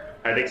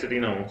city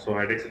now. So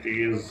high-tech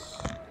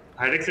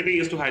city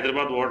is to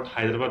Hyderabad what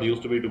Hyderabad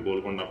used to be to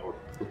Golconda,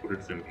 to put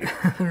it simply.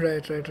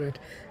 Right.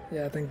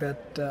 Yeah, I think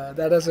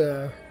that is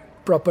a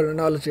proper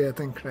analogy, I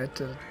think, right,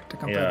 to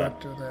compare that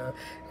to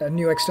the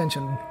new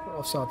extension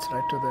of sorts,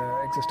 right, to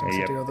the existing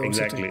city or the old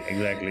city.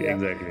 Exactly,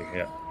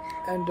 yeah.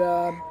 And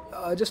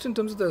just in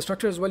terms of the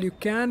structure as well, you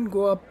can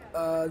go up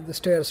the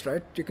stairs,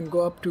 right? You can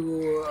go up to...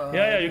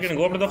 you can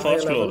go up to the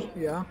first floor.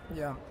 Yeah.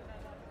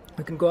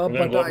 You can go up,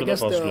 but I guess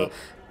the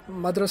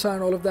madrasa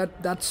and all of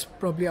that, that's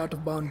probably out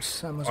of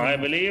bounds, I'm assuming.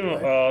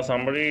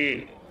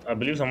 I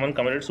believe someone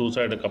committed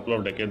suicide a couple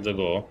of decades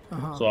ago.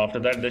 So after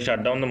that, they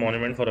shut down the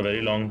monument for a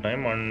very long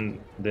time, and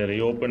they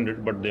reopened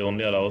it, but they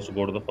only allow us to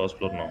go to the first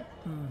floor now.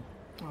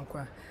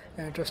 Okay.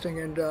 Interesting.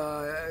 And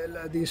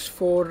these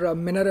four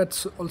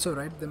minarets also,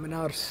 right? The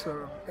minars,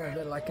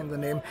 like in the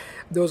name,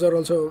 those are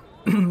also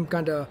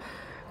kind of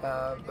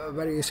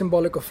very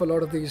symbolic of a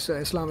lot of these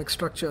Islamic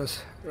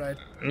structures, right?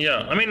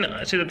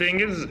 Yeah, see, the thing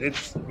is,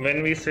 it's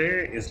when we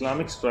say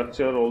Islamic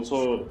structure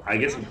also, I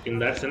guess in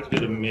that sense,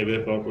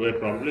 we're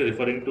probably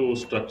referring to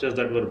structures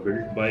that were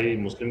built by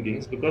Muslim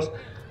kings, because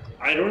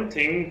I don't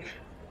think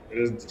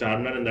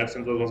Charminar in that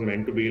sense was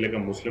meant to be like a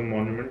Muslim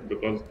monument,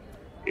 because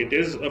it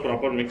is a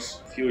proper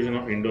mixed fusion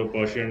of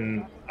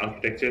Indo-Persian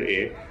architecture.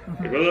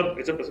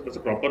 It's a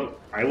proper,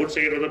 I would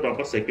say it was a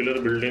proper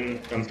secular building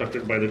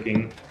constructed by the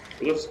king,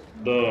 because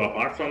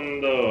apart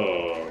from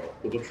the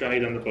Qutub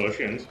Shahi and the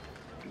Persians,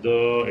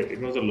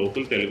 it was the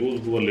local Telugus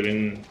who were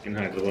living in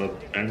Hyderabad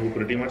and who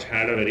pretty much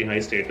had a very high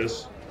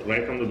status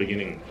right from the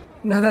beginning.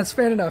 No, that's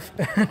fair enough.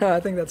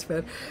 I think that's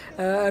fair.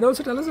 And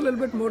also tell us a little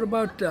bit more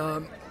about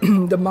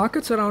the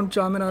markets around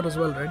Charminar as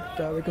well,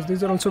 right? Because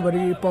these are also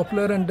very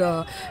popular and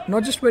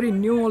not just very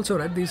new also,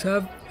 right? These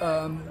have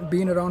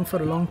been around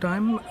for a long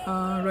time,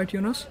 right,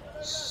 Yunus?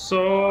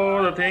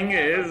 So the thing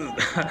is,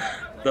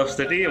 the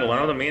city, one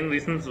of the main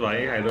reasons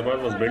why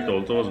Hyderabad was built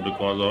also was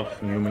because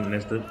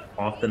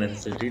of the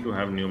necessity to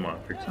have new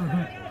markets.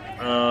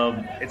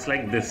 It's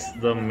like this.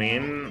 The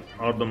main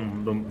or the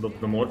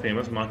more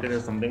famous market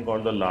is something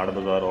called the Lad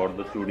Bazaar or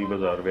the Chudi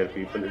Bazaar, where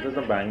people, it is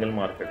a bangle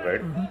market,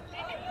 right?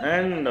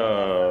 And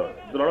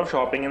there's a lot of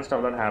shopping and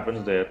stuff that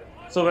happens there.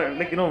 So,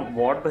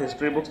 what the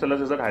history books tell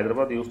us is that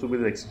Hyderabad used to be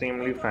this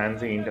extremely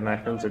fancy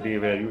international city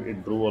where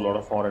it drew a lot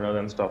of foreigners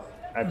and stuff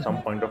at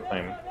some point of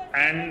time.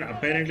 And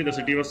apparently, the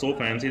city was so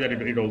fancy that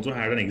it also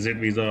had an exit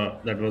visa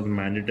that was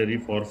mandatory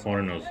for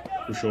foreigners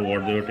to show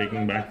what they were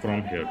taking back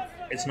from here.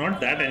 It's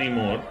not that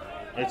anymore.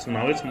 It's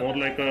more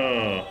like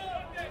a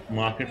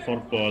market for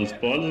pearls.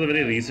 Pearls is a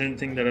very recent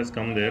thing that has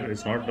come there.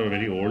 It's not a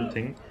very old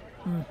thing.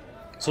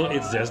 So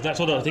it's just that.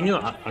 So the thing is,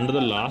 under the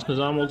last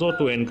Nizam also,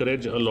 to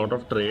encourage a lot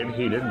of trade,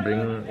 he did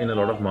bring in a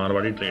lot of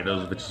Marwadi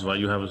traders, which is why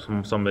you have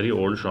some very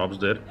old shops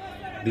there.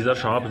 These are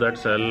shops that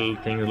sell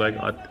things like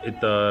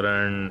Itar,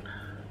 and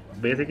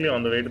basically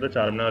on the way to the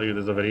Charminar,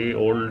 there's a very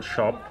old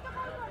shop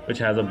which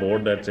has a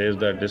board that says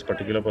that this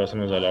particular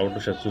person was allowed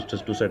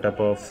to set up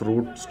a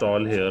fruit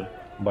stall here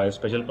by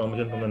special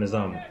permission from the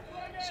Nizam.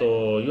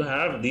 So you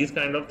have these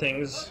kind of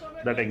things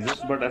that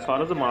exist, but as far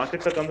as the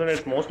markets are concerned,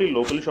 it's mostly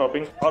local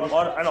shopping,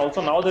 and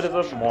also now there is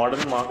a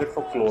modern market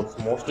for clothes,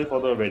 mostly for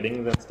the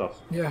weddings and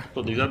stuff. Yeah.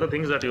 So these are the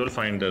things that you will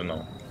find there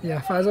now.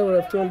 Yeah, Faiza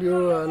would have told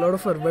you a lot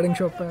of our wedding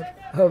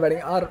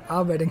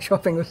our wedding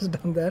shopping was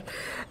done there.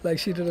 Like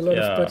she did a lot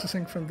of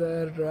purchasing from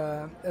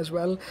there as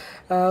well.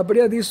 But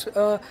yeah, these,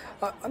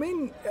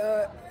 even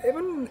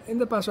in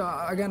the past,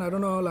 again, I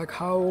don't know like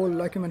how,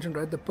 like you mentioned,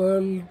 right, the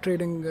pearl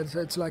trading,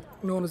 it's like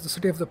known as the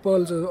city of the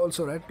pearls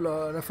also, right,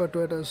 referred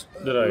to it as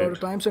a lot of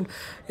times. And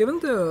even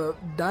the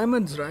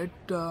diamonds, right,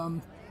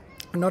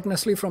 not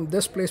necessarily from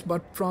this place,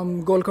 but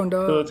from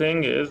Golconda. So the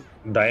thing is,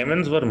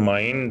 diamonds were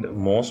mined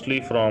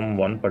mostly from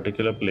one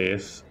particular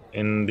place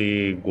in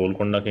the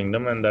Golconda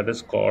kingdom, and that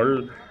is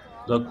called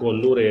the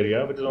Kollur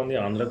area, which is on the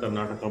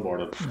Andhra-Karnataka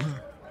border.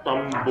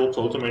 Some books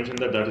also mention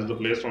that is the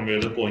place from where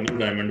the Koinu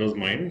diamond was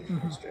mined.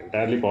 It's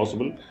entirely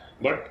possible.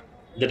 But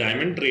the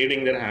diamond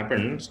trading that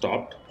happened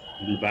stopped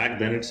back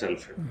then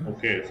itself.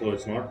 Okay, so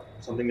it's not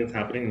something that's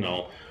happening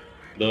now.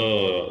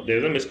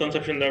 There's a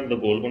misconception that the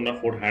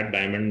Golconda fort had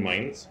diamond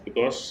mines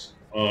because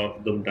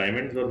the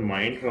diamonds were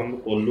mined from the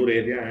Kollur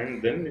area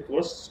and then it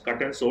was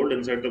cut and sold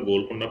inside the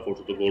Golconda fort.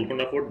 So the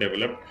Golconda fort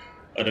developed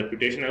a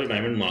reputation as a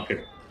diamond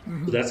market.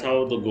 So that's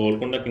how the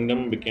Golconda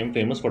kingdom became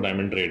famous for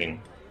diamond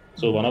trading.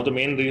 So one of the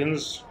main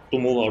reasons to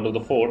move out of the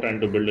fort and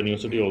to build a new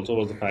city also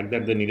was the fact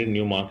that they needed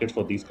new markets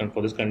for this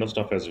kind of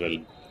stuff as well.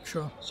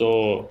 Sure.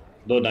 So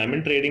the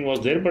diamond trading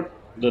was there, but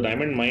the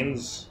diamond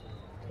mines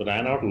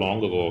ran out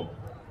long ago.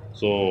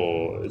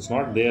 So it's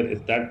not there.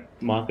 That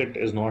market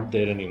is not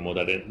there anymore.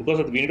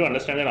 Because we need to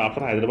understand that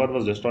after Hyderabad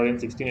was destroyed in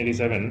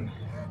 1687,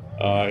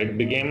 it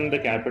became the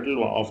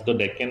capital of the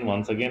Deccan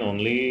once again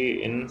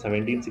only in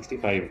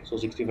 1765. So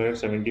 65,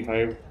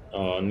 75,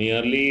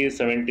 nearly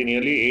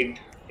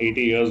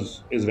 80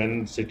 years is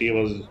when city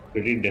was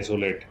pretty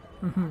desolate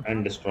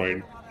and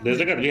destroyed. There's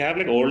we have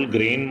old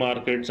grain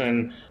markets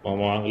and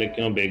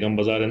Begum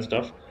Bazaar and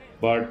stuff,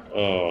 but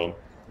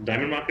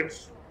diamond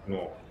markets,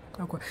 no.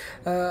 Okay.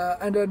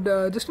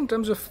 And just in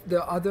terms of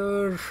the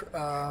other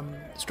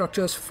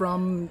structures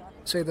from,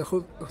 say, the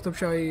Qutub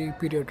Shahi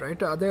period,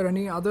 right? Are there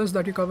any others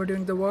that you covered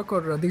during the work,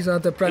 or these are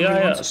the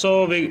primary ones?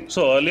 So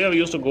earlier we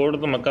used to go to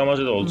the Makkah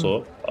Masjid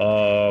also,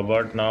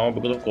 but now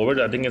because of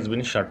COVID, I think it's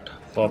been shut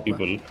for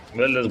people.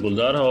 Well, there's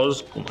Guldar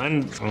House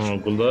and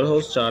Guldar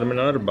House,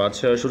 Charminar,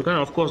 Badshah Ashur Khan.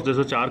 Of course, there's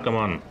a Char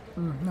Kaman.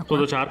 So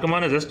the Char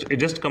Kaman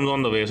just comes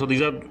on the way. So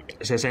these are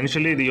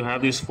essentially you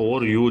have these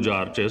 4 huge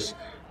arches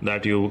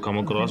that you come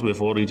across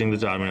before reaching the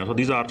Charminar. So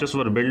these arches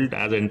were built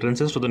as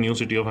entrances to the new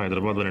city of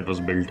Hyderabad when it was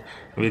built,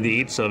 with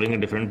each serving a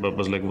different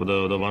purpose. Like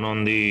the one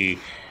on the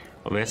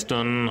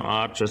western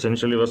arch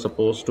essentially was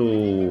supposed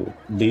to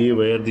be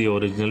where the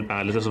original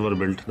palaces were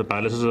built. The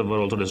palaces were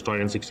also destroyed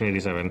in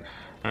 1687,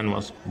 and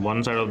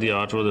one side of the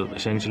arch was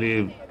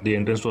essentially the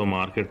entrance to a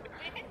market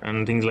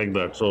and things like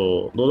that.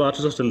 So those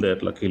arches are still there,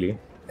 luckily.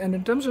 And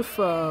in terms of,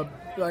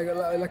 like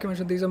I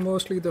mentioned, these are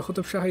mostly the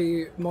Qutub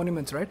Shahi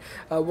monuments, right?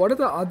 What are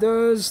the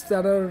others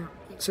that are,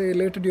 say,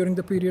 later during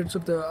the periods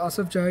of the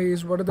Asaf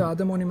Jahis? What are the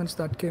other monuments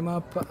that came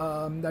up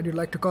that you'd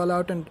like to call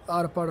out and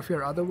are a part of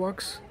your other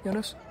works,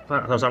 Yunus?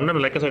 So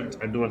sometimes, like I said,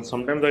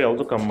 sometimes I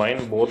also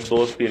combine both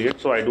those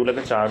periods. So I do like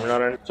a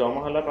Charminar and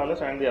Chowmahalla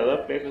Palace, and the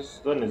other place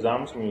is the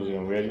Nizam's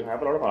Museum, where you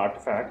have a lot of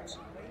artifacts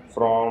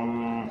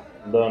from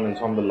the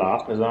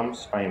last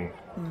Nizam's time,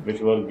 which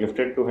were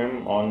gifted to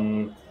him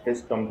on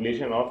his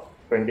completion of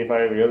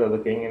 25 years as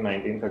a king in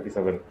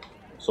 1937.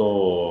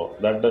 So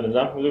that the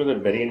Nizam Museum is a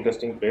very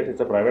interesting place.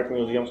 It's a private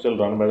museum still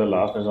run by the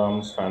last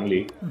Nizam's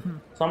family.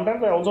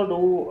 Sometimes I also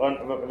do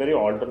a very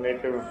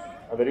alternate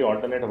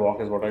walk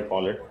is what I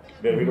call it,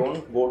 where we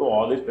don't go to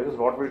all these places.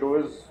 What we do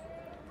is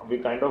we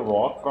kind of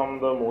walk from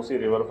the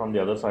Musi river from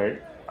the other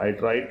side. I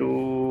try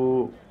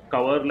to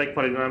cover, like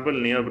for example,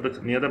 near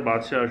the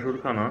Badshah Ashur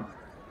Khana,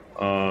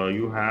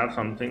 you have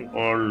something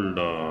called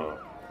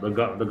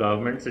the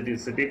government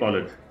city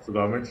college. So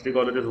government city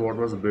college is what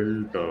was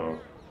built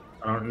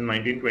around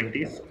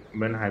 1920s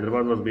when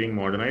Hyderabad was being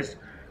modernized.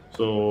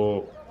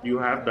 So you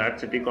have that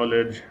city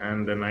college,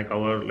 and then I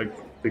cover like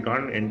we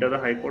can't enter the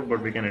High Court,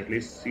 but we can at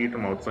least see it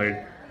from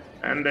outside.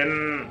 And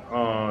then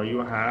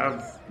you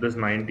have this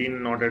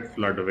 1908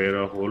 flood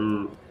where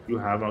you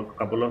have a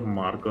couple of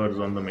markers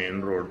on the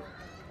main road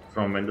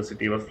from when the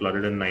city was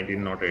flooded in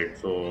 1908.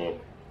 So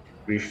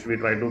we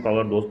try to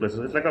cover those places.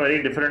 It's like a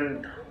very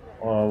different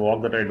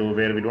walk that I do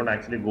where we don't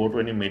actually go to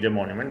any major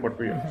monument, but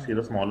we see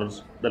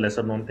the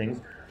lesser known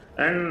things.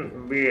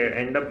 And we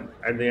end up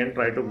at the end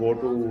try to go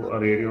to a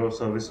radio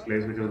service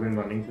place which has been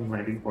running since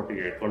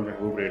 1948 called the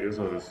Radio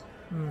Service.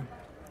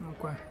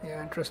 Okay,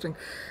 yeah, interesting.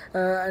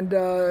 And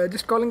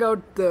just calling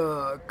out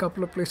the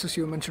couple of places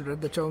you mentioned,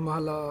 right? The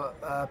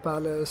Chowmahala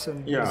Palace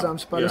and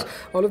Nizam's Palace. Yeah.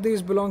 All of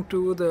these belong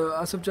to the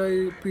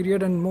Asafjai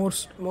period, and more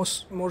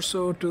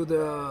so to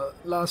the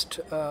last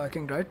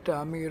king, right?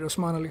 Mir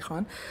Usman Ali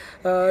Khan.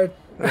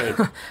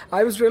 Right.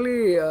 I was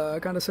really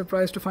kind of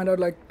surprised to find out,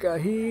 like,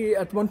 he,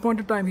 at one point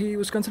in time, he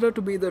was considered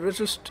to be the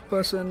richest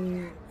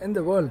person in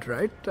the world,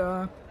 right?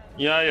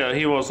 Yeah.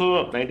 He was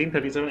also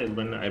 1937 is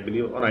when I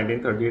believe, or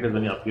 1938 is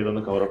when he appeared on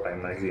the cover of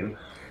Time magazine.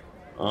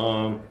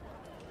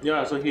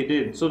 So he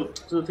did. So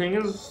the thing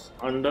is,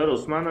 under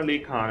Usman Ali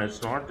Khan,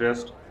 it's not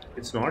just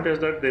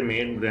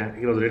that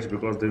he was rich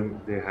because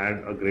they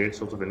had a great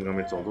source of income.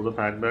 It's also the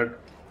fact that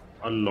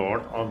a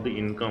lot of the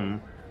income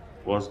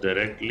was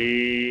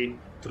directly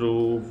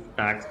through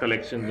tax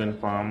collections and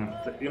farm.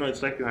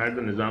 It's like you had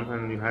the Nizams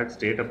and you had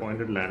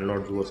state-appointed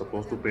landlords who were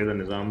supposed to pay the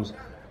Nizams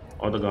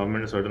or the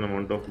government a certain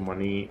amount of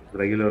money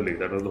regularly.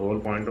 That was the whole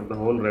point of the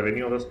whole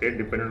revenue of the state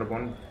depended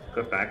upon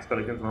the tax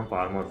collections from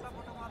farmers,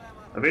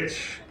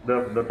 which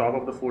the top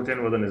of the food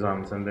chain were the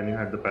Nizams, and then you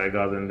had the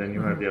Paigas, and then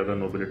you had the other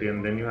nobility,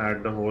 and then you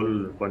had the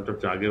whole bunch of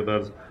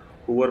Jagirdars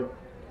who were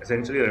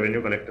essentially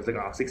revenue collectors. Like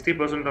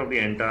 60% of the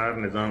entire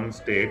Nizam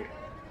state,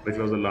 which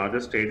was the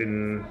largest state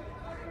in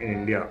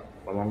India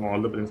among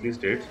all the princely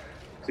states,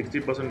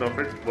 60% of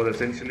it was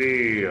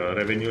essentially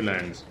revenue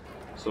lands.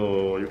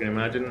 So you can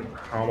imagine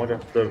how much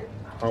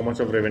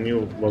of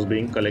revenue was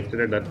being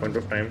collected at that point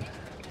of time.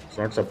 It's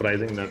not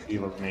surprising that he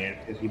became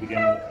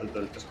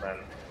the richest man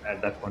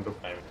at that point of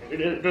time.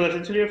 It was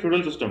essentially a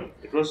feudal system.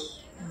 It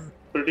was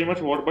pretty much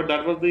but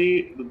that was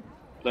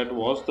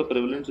the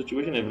prevalent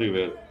situation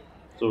everywhere.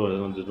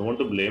 So there's no one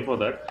to blame for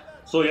that.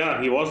 So yeah,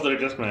 he was the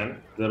richest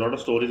man. There are a lot of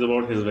stories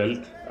about his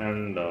wealth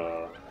and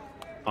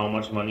how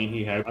much money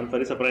he had. And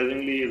very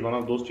surprisingly, he's one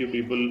of those few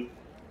people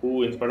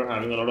who, in spite of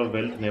having a lot of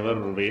wealth,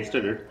 never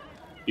wasted it.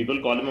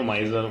 People call him a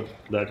miser,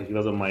 that he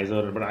was a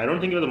miser, but I don't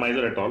think he was a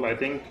miser at all. I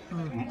think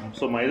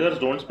so. Misers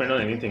don't spend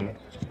on anything,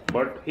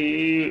 but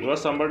he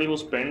was somebody who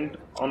spent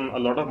on a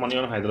lot of money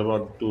on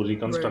Hyderabad to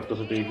reconstruct the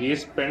city. He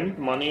spent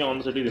money on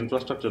the city's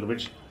infrastructure,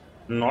 which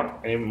not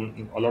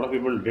a lot of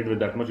people did with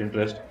that much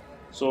interest.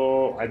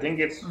 So I think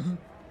it's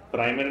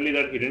primarily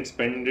that he didn't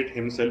spend it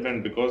himself,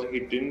 and because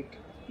he didn't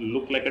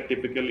look like a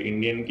typical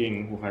Indian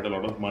king who had a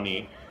lot of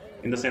money,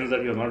 in the sense that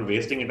he was not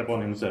wasting it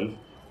upon himself.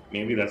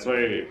 Maybe that's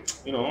why,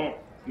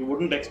 you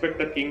wouldn't expect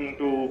a king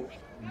to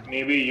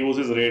maybe use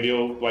his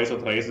radio twice or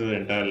thrice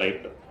in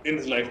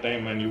his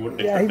lifetime, and you wouldn't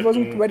expect he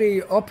wasn't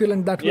very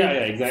opulent that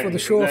way exactly, for the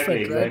show of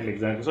it,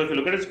 Exactly. So if you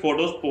look at his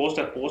photos post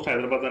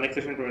Hyderabad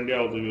annexation to India,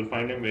 also you'll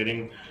find him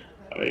wearing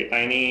a very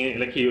tiny,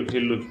 like he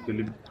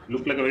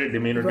looked like a very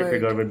diminutive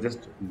figure with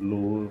just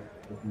blue,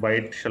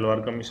 white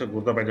shalwar kameez,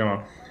 kurta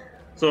pajama.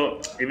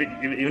 So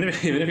even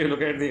if you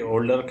look at the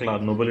older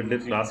nobility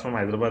class from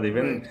Hyderabad,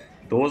 even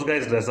those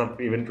guys dress up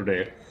even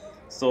today.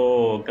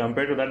 So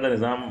compared to that, the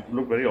Nizam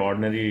looked very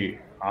ordinary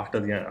after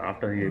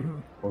he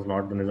was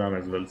not the Nizam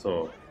as well.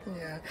 So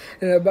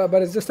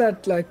but it's just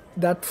that, like,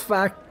 that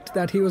fact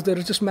that he was the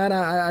richest man,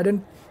 I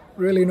didn't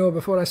really know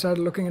before I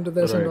started looking into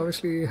this, and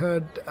obviously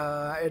heard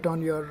it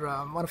on your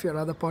one of your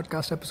other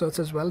podcast episodes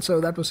as well. So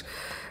that was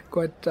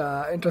quite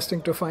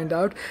interesting to find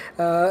out.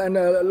 And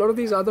a lot of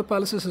these other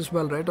palaces as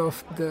well, right,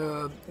 of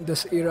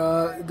this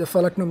era, the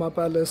Falaknuma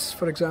Palace,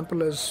 for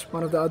example, is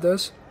one of the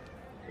others.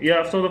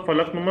 Yeah, so the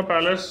Falaknuma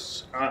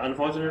Palace,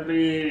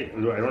 unfortunately,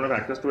 I don't have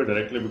access to it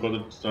directly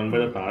because it's run by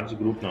the Taj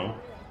group now.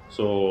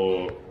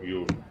 So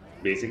you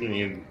basically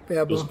need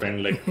to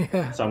spend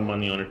some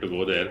money on it to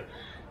go there.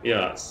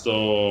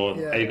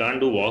 I can't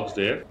do walks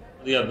there.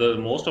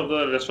 Most of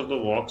the rest of the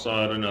walks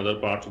are in other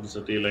parts of the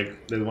city.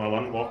 Like there's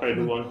one walk I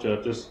do on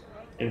churches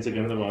in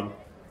Secunderabad.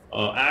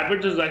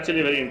 Abbots is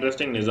actually a very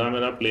interesting Nizam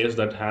era place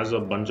that has a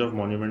bunch of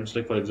monuments.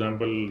 Like, for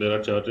example, there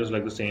are churches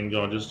like the St.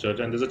 George's Church,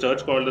 and there's a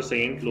church called the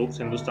St. Luke's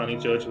Hindustani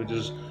Church, which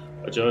is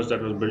a church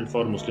that was built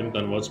for Muslim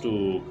converts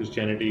to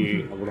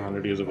Christianity about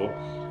 100 years ago.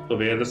 So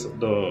where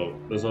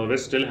the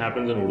service still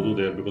happens in Urdu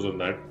there because of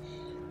that.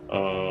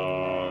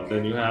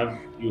 Then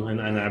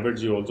in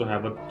Abbots, you also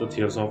have the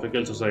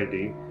Theosophical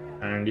Society,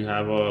 and you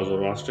have a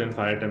Zoroastrian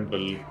fire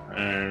temple,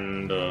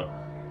 and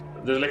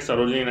there's like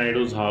Sarojini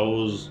Naidu's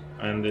house,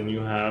 and then you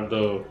have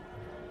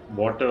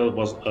what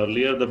was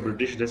earlier the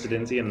British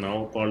Residency and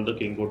now called the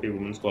King Koti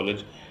Women's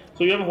College.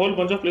 So you have a whole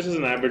bunch of places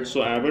in Abbots.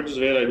 So Abbots is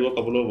where I do a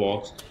couple of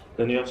walks.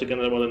 Then you have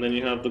Secunderabad, and then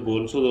you have the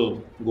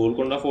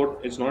Golconda Fort.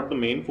 It's not the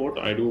main fort.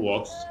 I do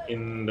walks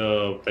in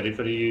the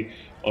periphery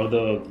or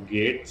the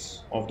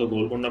gates of the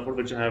Golconda Fort,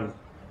 which have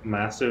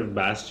massive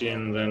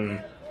bastions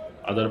and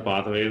other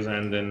pathways,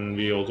 and then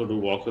we also do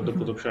walks with the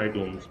Qutub Shahi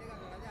tombs.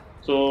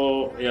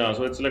 So yeah,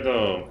 so it's like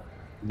a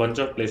bunch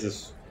of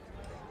places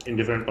in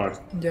different parts.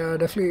 Yeah,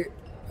 definitely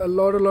a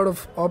lot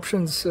of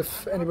options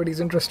if anybody's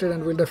interested,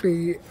 and we'll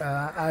definitely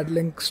add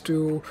links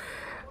to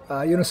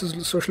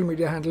Yunus's social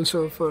media handle.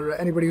 So for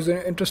anybody who's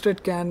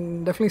interested,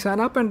 can definitely sign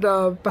up, and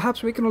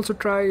perhaps we can also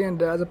try,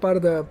 and as a part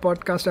of the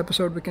podcast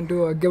episode, we can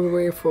do a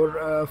giveaway for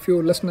a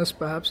few listeners,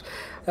 perhaps.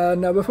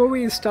 Now, before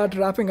we start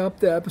wrapping up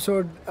the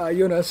episode,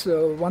 Yunus,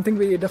 one thing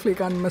we definitely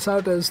can't miss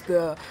out is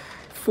the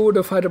food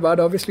of Hyderabad.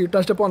 Obviously, you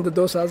touched upon the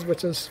dosas,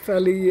 which is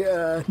fairly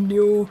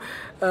new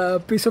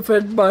piece of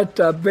it, but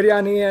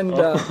biryani and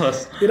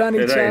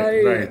Irani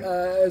chai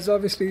is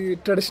obviously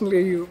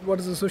traditionally what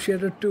is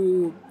associated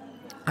to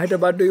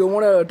Hyderabad. Do you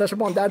want to touch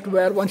upon that,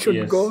 where one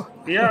should go?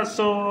 Yeah,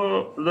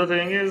 so the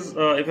thing is,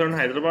 if you're in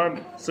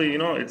Hyderabad, so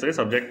it's very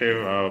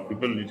subjective.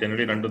 People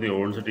generally run to the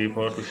old city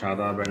for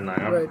Shadab and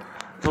Nayab. Right.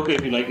 Okay,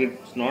 if you like it,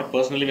 it's not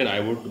personally where I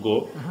would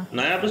go.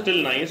 Nayab is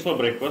still nice for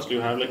breakfast. You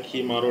have like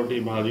keema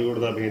roti, bhaji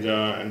urda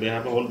bheja, and they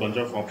have a whole bunch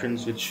of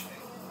options which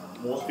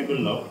most people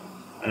love.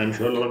 And I'm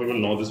sure a lot of people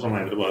know this from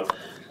Hyderabad.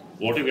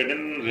 What you get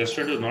in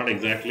restaurant is not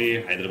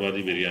exactly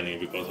Hyderabadi biryani,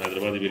 because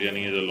Hyderabadi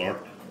biryani is a lot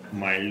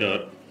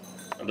milder.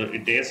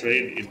 It tastes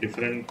very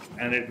different,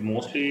 and it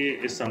mostly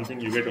is something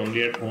you get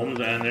only at homes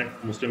and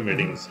at Muslim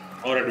weddings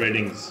or at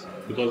weddings,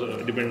 because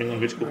depending on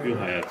which cook you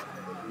hire.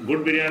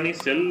 Good biryani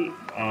still,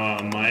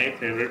 my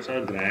favorites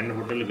are Grand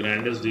Hotel.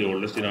 Grand is the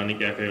oldest Irani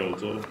cafe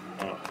also,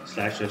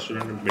 slash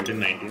restaurant, built in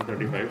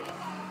 1935.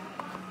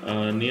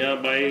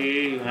 Nearby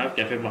you have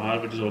Cafe Bahar,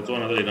 which is also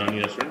another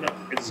Irani restaurant.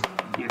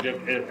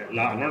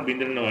 I've not been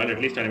there in a while,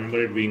 at least I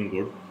remember it being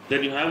good.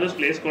 Then you have this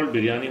place called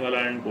Biryani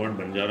Wala in Port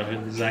Banjara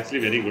Hills. This is actually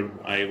very good.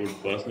 I would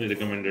personally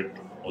recommend it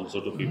also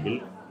to people.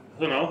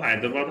 So now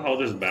Hyderabad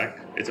House is back.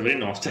 It's a very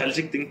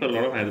nostalgic thing for a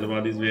lot of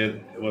Hyderabadis, where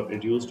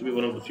it used to be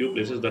one of the few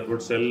places that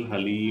would sell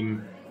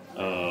halim,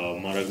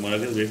 marag.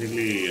 Marag is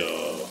basically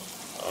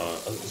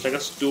it's like a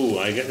stew.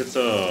 I guess it's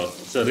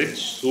a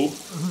rich soup,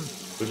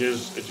 which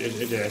is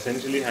it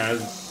essentially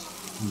has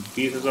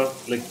pieces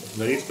of like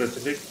very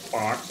specific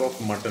parts of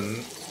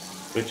mutton,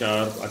 which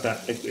are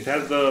attached. It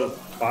has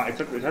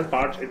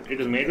parts. It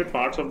is made with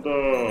parts of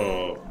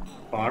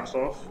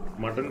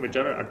mutton which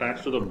are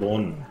attached to the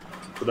bone,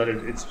 so that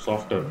it's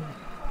softer.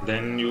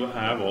 Then you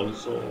have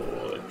also,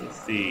 let me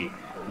see,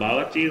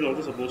 Bawarchi is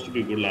also supposed to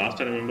be good.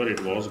 Last I remember it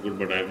was good,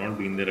 but I have not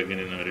been there again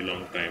in a very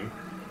long time.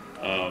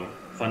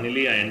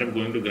 Funnily, I end up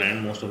going to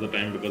Grand most of the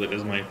time because it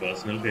is my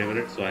personal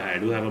favorite, so I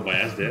do have a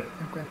bias there.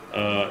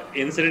 Okay.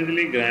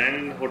 Incidentally,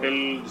 Grand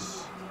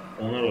Hotel's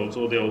owner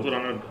they also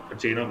run a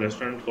chain of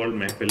restaurants called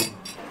Mehfil.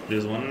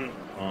 There's one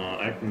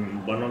at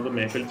one of the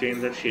Mehfil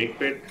chains at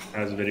Sheikpet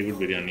has very good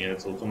biryani.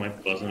 It's also my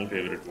personal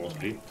favorite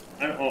mostly.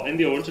 And in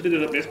the old city,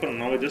 there's a place called,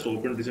 now it just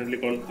opened recently,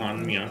 called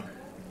Khan Mia.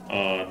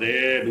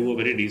 They do a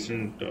very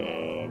decent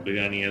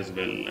biryani as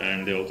well,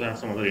 and they also have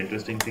some other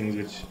interesting things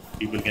which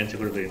people can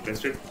check out if they're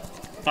interested.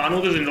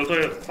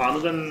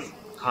 Fanuz and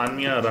Khan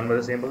Mia run by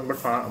the same person,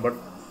 but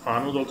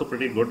Fanuz is also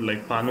pretty good.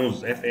 Like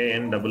Fanuz,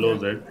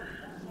 FANOOZ.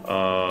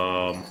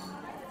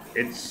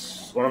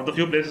 It's one of the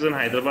few places in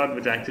Hyderabad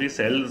which actually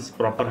sells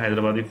proper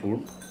Hyderabadi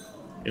food.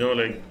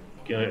 Like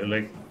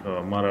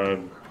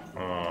marag,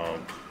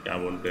 kya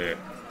bolte,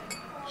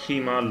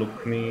 keema,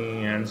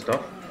 lukmi and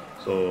stuff.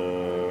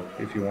 So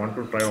if you want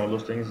to try all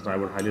those things, I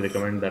would highly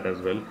recommend that as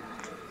well.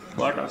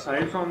 But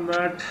aside from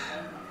that,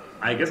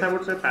 I guess I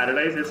would say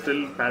Paradise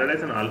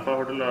and Alpha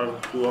Hotel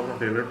are two of my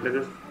favorite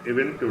places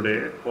even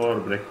today for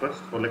breakfast,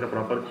 for like a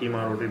proper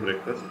keema roti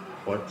breakfast.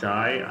 For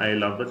chai, I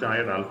love the chai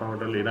at Alpha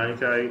Hotel, Irani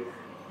chai,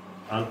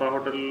 Alpha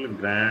Hotel,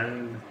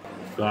 Grand,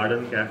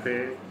 Garden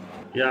Cafe.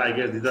 Yeah, I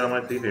guess these are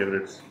my three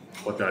favorites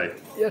for chai.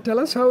 Yeah, tell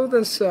us how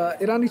this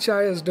Irani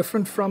chai is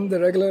different from the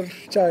regular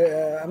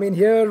chai. I mean,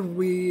 here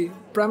we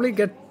primarily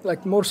get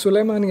like more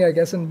Sulaimani, I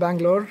guess, in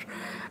Bangalore.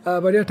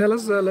 But yeah, tell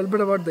us a little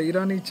bit about the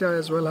Irani chai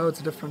as well, how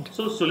it's different.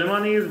 So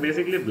Sulaimani is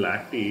basically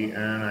black tea,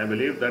 and I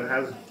believe that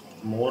has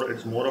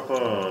it's more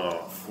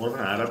of an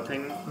Arab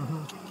thing,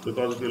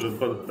 because if you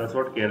look, that's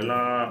what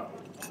Kerala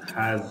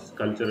has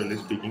culturally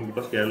speaking,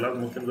 because Kerala's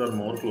Muslims are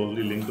more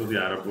closely linked to the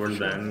Arab world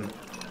than,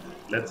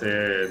 let's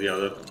say, the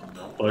other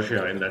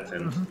Persia in that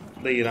sense.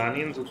 The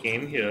Iranians who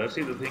came here,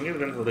 see, the thing is,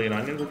 the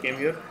Iranians who came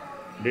here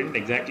didn't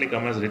exactly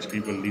come as rich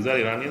people. These are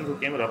Iranians who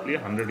came roughly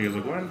 100 years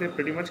ago, and they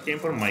pretty much came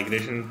for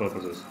migration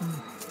purposes.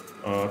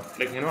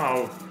 Like,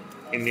 how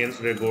Indians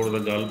today go to the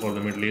Gulf or the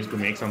Middle East to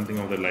make something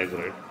of their lives,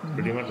 right?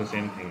 Pretty much the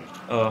same thing.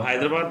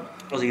 Hyderabad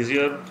was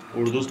easier,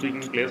 Urdu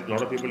speaking place. A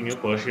lot of people knew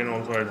Persian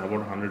also about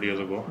 100 years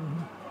ago.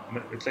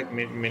 It's like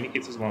many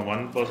cases,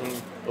 one person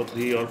or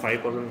 3 or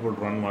 5 persons would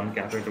run one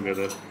cafe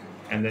together,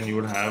 and then you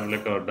would have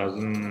like a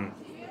dozen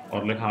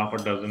or like half a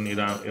dozen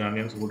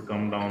Iranians who would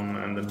come down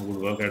and then who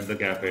would work at the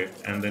cafe,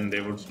 and then they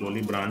would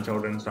slowly branch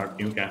out and start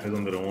new cafes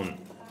on their own.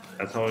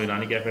 That's how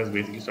Irani cafes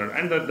basically started.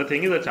 And the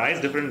thing is, the chai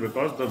is different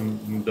because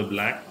the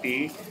black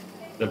tea,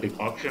 the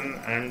decoction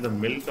and the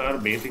milk are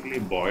basically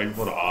boiled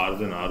for hours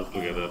and hours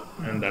together,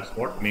 and that's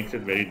what makes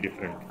it very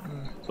different.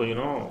 So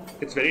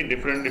it's very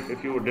different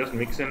if you just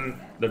mix in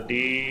the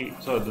tea,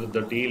 so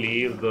the tea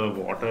leaves, the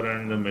water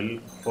and the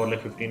milk for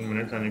like 15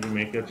 minutes, and if you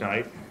make your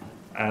chai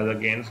as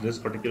against this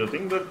particular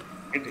thing, but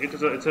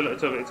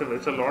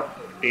it's a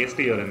lot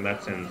tastier in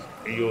that sense.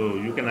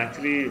 You can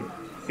actually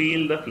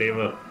feel the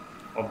flavor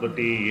of the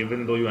tea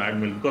even though you add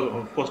milk, because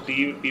of course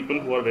tea people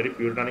who are very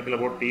puritanical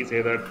about tea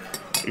say that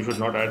you should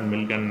not add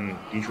milk and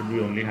tea should be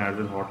only had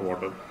with hot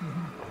water.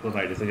 Of course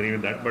I disagree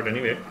with that, but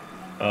anyway,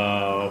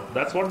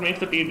 that's what makes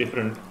the tea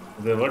different.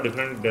 There are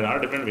different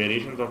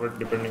variations of it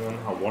depending on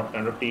what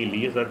kind of tea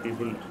leaves that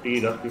people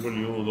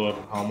use, or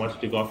how much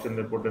decoction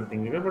they put and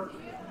things like that. But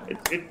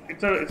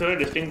it's a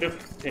very distinctive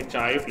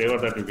chai flavor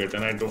that you get,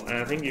 and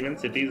I think even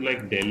cities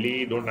like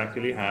Delhi don't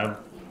actually have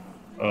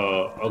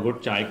a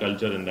good chai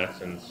culture in that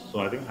sense. So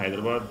I think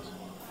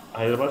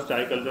Hyderabad's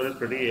chai culture is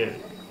pretty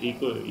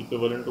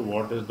equivalent to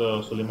what is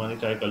the Suleimani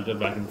chai culture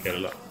back in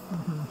Kerala.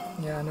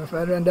 Yeah, no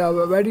fair. And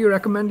where do you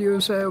recommend you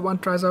say one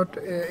tries out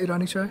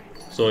Irani chai?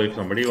 So if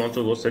somebody wants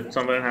to go sit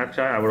somewhere and have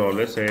chai, I would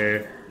always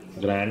say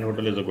Grand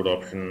Hotel is a good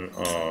option.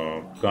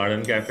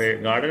 Garden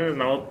is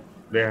now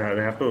they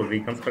have to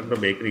reconstruct the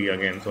bakery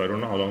again, so I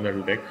don't know how long that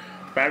will take.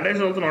 Paradise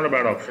is also not a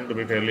bad option, to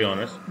be fairly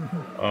honest.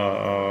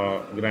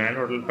 Grand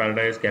Hotel,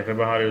 Paradise, Cafe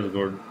Bahar is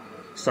good.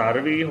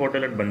 Sarvi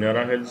Hotel at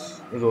Banjara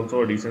Hills is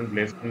also a decent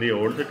place. In the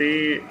Old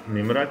City,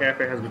 Nimra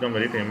Cafe has become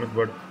very famous,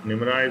 but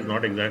Nimra is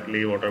not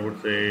exactly what I would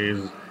say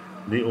is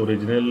the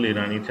original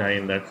Irani chai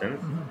in that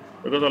sense.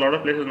 Because a lot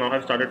of places now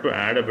have started to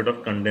add a bit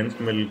of condensed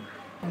milk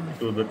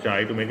to the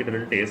chai to make it a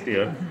little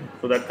tastier.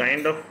 So that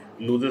kind of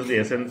loses the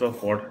essence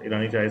of what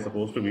Irani chai is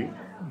supposed to be.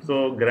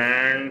 So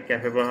Grand,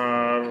 Cafe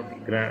Bahar,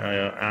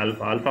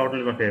 Alpha Hotel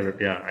is my favorite.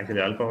 Yeah,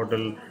 actually Alpha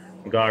Hotel,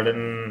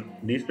 Garden,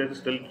 these places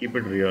still keep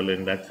it real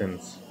in that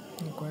sense.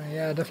 Okay,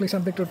 yeah, definitely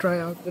something to try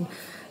out. And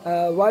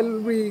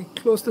while we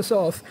close this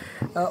off,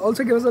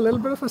 also give us a little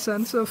bit of a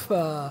sense of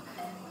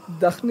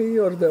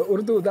Dakhni or the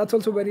Urdu. That's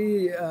also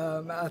very,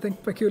 I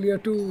think, peculiar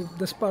to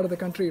this part of the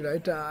country,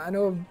 right? I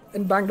know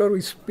in Bangalore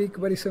we speak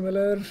very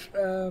similar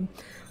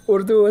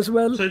Urdu as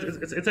well. So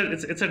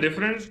it's a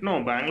different.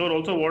 No, Bangalore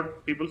also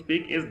what people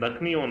speak is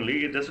Dakhni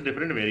only. It's just a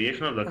different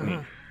variation of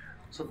Dakhni.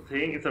 So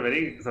it's a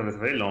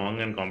very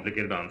long and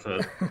complicated answer.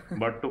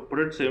 But to put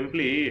it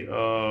simply,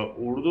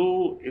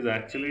 Urdu is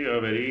actually a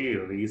very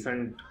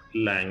recent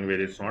language.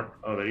 It's not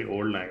a very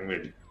old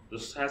language.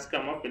 This has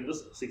come up in the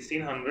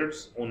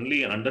 1600s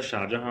only under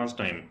Shah Jahan's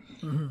time.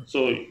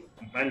 So,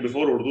 and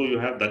before Urdu, you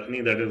have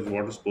Dakhni, that is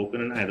what is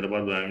spoken in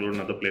Hyderabad, Bangalore,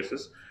 and other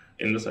places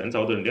in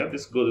South India.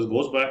 This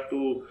goes back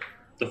to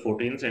the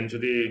 14th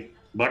century.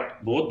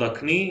 But both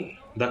Dakhni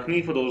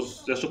for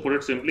those, just to put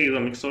it simply, is a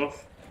mix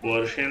of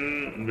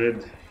Persian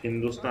with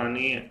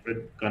Hindustani,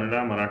 with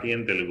Kannada, Marathi,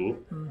 and Telugu.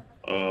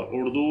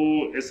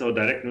 Urdu is a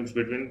direct mix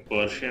between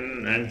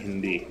Persian and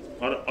Hindi,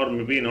 or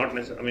maybe not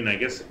necessarily. I mean, I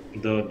guess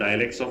the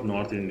dialects of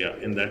North India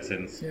in that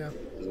sense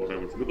is what I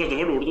would say. Because the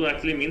word Urdu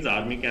actually means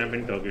army camp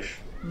in Turkish.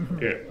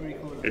 Okay,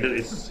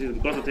 it's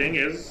because the thing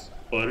is,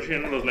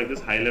 Persian was like this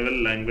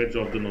high-level language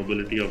of the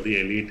nobility, of the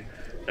elite.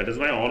 That is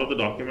why all of the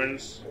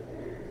documents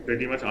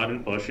pretty much are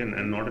in Persian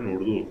and not in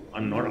Urdu,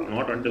 and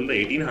not until the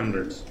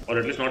 1800s, or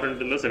at least not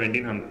until the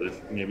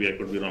 1700s. Maybe I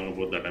could be wrong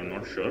about that, I'm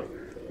not sure.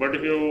 But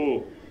if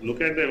you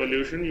look at the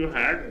evolution, you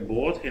had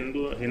both the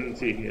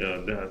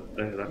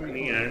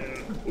Dakhni and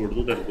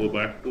Urdu that go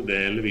back to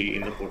Dehelvi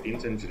in the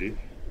 14th century.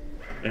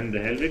 When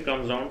Dehelvi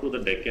comes down to the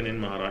Deccan in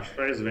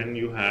Maharashtra is when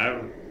you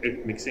have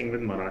it mixing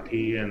with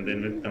Marathi and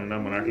then with Kannada,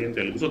 Marathi and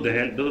Telugu. So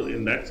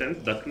in that sense,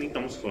 Dakhni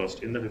comes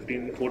first in the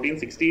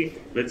 1460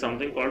 with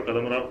something called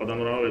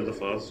Kadamrao is the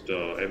first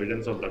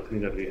evidence of Dakhni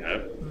that we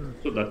have.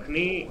 So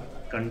Dakhni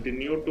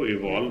continued to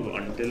evolve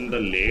until the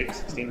late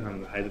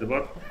 1600s.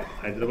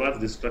 Hyderabad's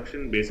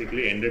destruction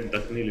basically ended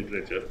Dakhni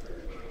literature.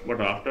 But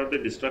after the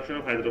destruction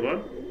of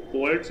Hyderabad,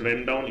 poets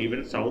went down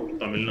even south to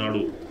Tamil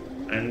Nadu.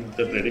 And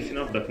the tradition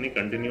of Dakhni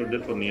continued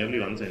there for nearly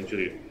 1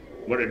 century.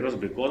 But it was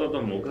because of the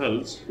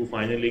Mughals who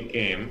finally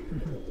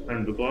came,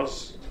 and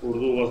because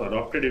Urdu was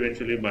adopted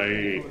eventually by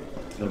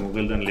the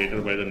Mughals and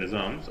later by the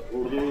Nizams,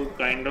 Urdu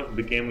kind of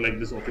became like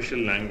this official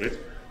language.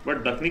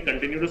 But Dakhni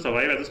continued to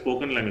survive as a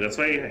spoken language. That's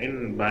why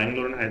in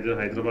Bangalore and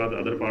Hyderabad,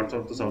 other parts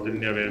of the South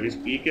India where we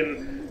speak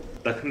in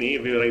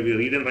Dakhni, we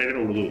read and write in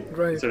Urdu.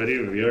 Right. It's a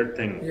very weird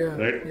thing,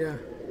 right? Yeah.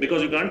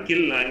 Because you can't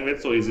kill language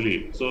so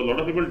easily. So a lot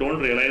of people don't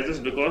realize this,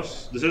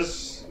 because this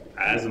is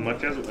as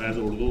much as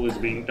Urdu is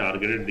being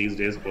targeted these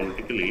days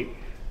politically.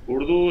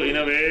 Urdu in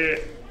a way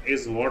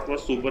is what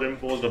was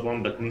superimposed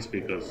upon Dakhni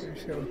speakers.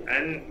 Sure.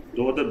 And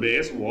though the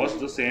base was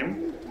the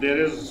same, there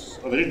is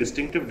a very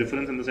distinctive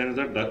difference in the sense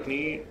that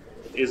Dakhni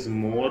is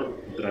more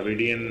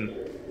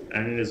Dravidian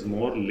and is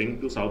more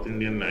linked to South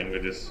Indian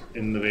languages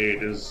in the way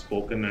it is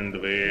spoken and the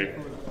way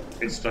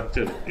it's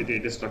structured. It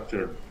is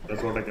structured.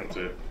 That's what I can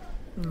say.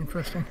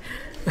 Interesting.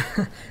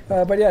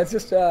 But yeah, it's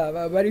just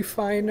very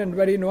fine and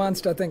very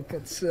nuanced, I think.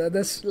 It's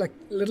there's like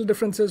little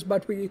differences,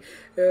 but we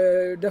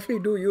definitely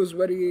do use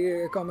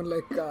very common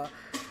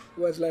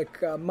words like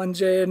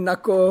manje,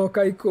 nako,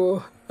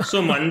 kaiko.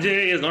 So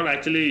manje is not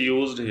actually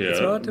used here.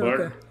 It's not?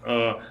 But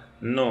Okay.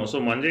 no, so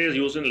manje is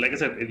used in, like I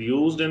said, it's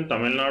used in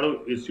Tamil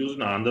Nadu, it's used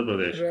in Andhra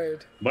Pradesh.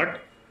 Right.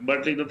 But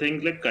like the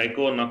things like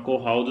kaiko,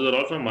 nako, how, these are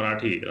all from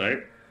Marathi, right?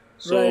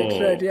 So,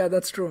 Right. Yeah,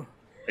 that's true.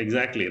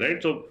 exactly,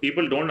 right? So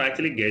people don't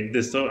actually get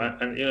this. So,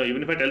 and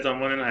even if I tell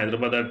someone in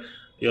Hyderabad that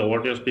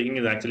what you're speaking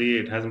is actually,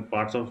 it has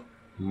parts of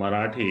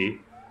Marathi.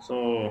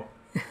 So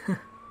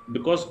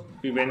because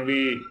when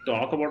we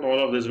talk about all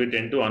of this, we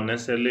tend to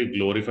unnecessarily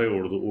glorify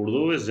Urdu.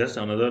 Urdu is just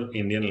another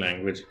Indian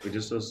language, which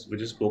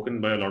is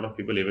spoken by a lot of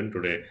people even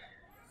today.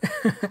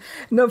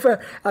 No,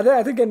 fair.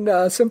 I think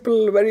in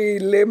simple, very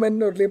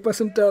layman or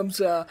layperson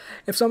terms,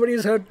 if somebody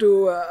is heard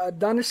to,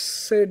 Danish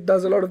said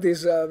does a lot of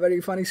these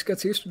very funny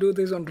skits. He used to do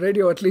these on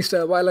radio at least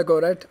a while ago,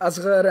 right?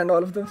 Asghar and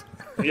all of them.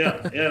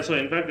 Yeah. So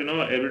in fact,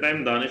 every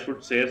time Danish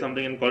would say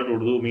something in called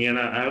Urdu, me and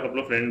I have a couple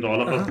of friends,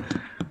 all of us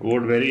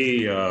would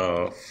very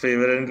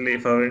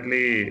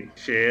fervently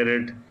share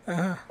it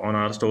on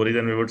our stories,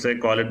 and we would say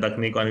call it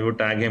Dakni, and we would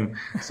tag him.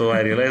 So I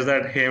realized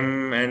that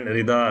him and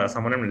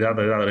someone named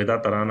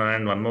Rida Tarana,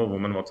 and one more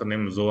woman, what's her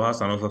name, Zoha,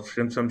 son of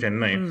from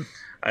Chennai.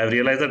 I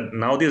realized that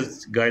now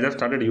these guys have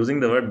started using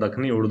the word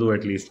Dakni Urdu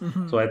at least.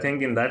 So I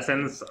think in that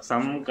sense,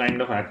 some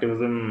kind of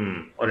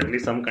activism or at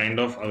least some kind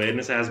of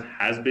awareness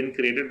has been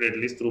created, at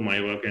least through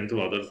my work and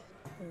through others.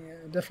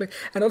 Definitely.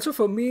 And also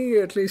for me,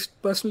 at least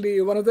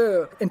personally, one of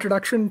the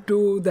introduction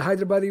to the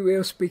Hyderabadi way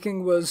of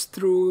speaking was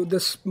through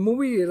this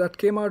movie that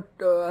came out,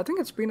 I think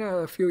it's been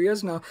a few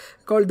years now,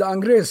 called The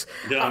Angrez.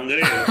 The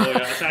Angrez. Oh,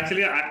 yeah. So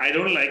actually, I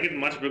don't like it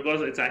much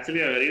because it's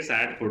actually a very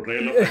sad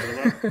portrayal of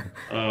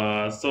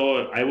Hyderabad.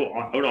 So I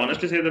would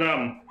honestly say there are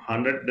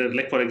 100,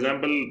 like for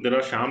example, there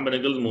are Shyam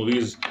Benegal's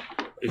movies.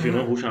 If you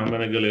know who Shyam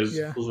Benegal is,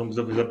 who's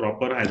a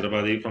proper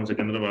Hyderabadi from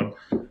Secunderabad.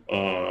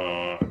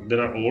 There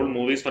are old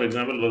movies, for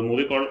example, there's a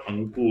movie called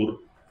Ankur.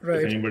 Right.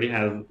 If anybody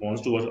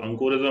wants to watch,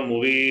 Ankur is a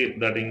movie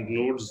that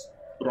includes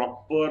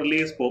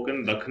properly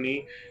spoken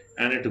Dakhni,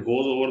 and it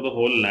goes over the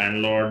whole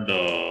landlord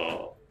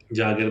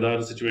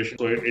Jagirdar situation.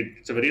 So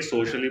it's a very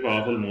socially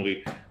powerful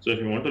movie. So if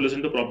you want to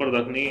listen to proper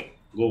Dakhni,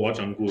 go watch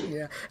Ankur.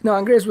 Yeah. No,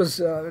 Angrez was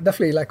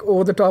definitely like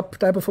over the top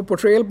type of a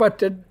portrayal,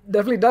 but it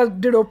definitely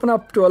did open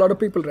up to a lot of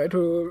people, right?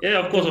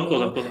 Yeah, of course.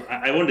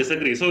 I won't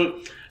disagree. So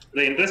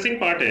the interesting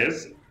part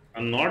is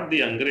not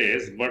the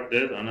Angrez, but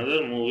there's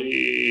another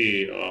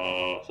movie.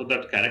 So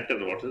that character,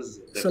 what is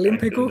that Salim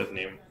character's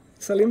name?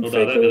 Salim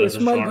Feku,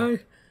 Ismail Bhai.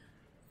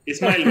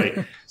 Ismail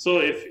Bhai. So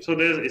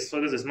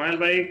there's Ismail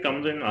Bhai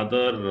comes in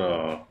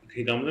other.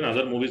 He comes in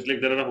other movies. Like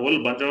there are a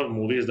whole bunch of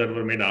movies that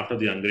were made after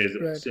the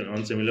Angrez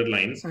on similar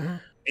lines.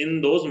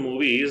 In those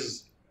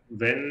movies,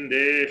 when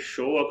they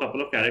show a couple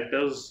of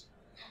characters,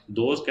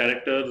 those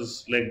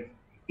characters, like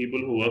people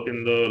who work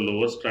in the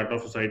lower strata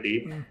of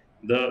society,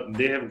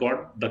 they have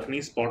got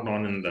Dakhni spot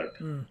on in that.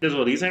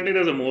 Recently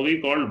there's a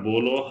movie called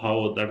Bolo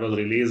How that was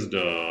released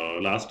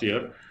last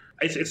year.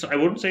 I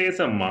wouldn't say it's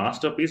a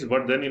masterpiece,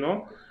 but then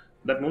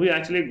that movie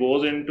actually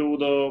goes into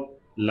the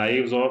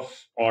lives of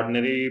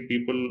ordinary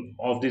people,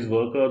 of these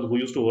workers who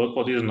used to work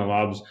for these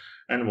Nawabs,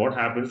 and what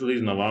happens to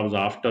these Nawabs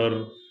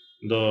after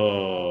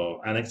the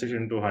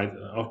annexation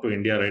to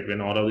India, right?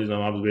 When all of these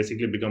Nawabs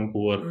basically become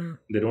poor,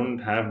 they don't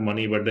have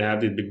money, but they have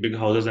these big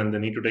houses, and they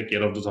need to take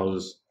care of those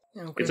houses.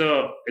 Okay.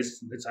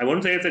 It's I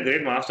won't say it's a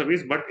great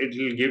masterpiece, but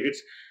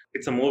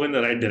it's a move in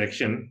the right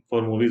direction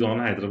for movies on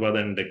Hyderabad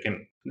and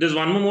Deccan. There's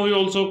one more movie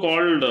also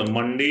called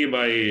Mandi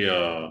by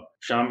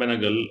Shyam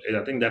Benegal.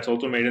 I think that's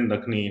also made in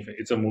Dakhni.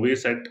 It's a movie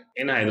set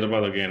in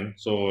Hyderabad again.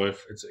 So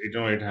if it's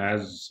it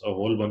has a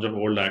whole bunch of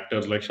old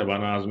actors like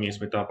Shabana Azmi,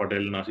 Smita Patel,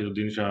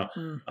 Nasiruddin Shah,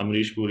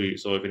 Amrish Puri.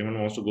 So if anyone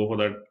wants to go for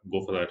that,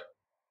 go for that.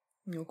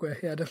 Okay,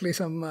 yeah, definitely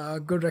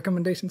some good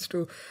recommendations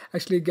to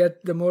actually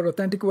get the more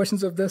authentic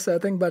versions of this, I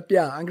think. But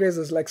yeah, Angrez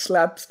is like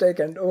slapstick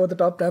and over the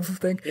top type of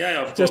thing.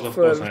 Yeah, of just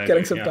course, for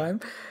killing some time.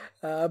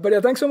 But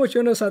yeah, thanks so much,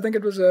 Yunus. I think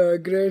it was a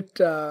great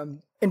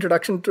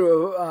introduction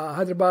to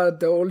Hyderabad,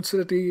 the old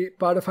city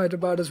part of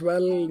Hyderabad as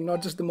well,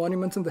 not just the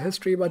monuments and the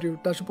history, but you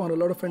touched upon a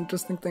lot of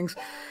interesting things,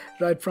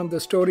 right from the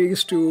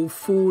stories to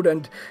food,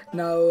 and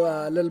now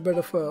a little bit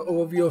of an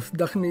overview of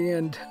Dakhni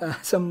and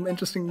some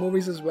interesting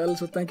movies as well.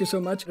 So thank you so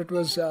much. It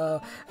was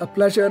a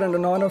pleasure and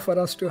an honor for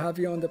us to have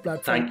you on the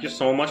platform. Thank you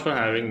so much for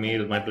having me. It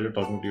was my pleasure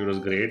talking to you. It was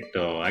great.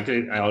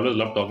 Actually, I always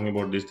love talking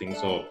about these things.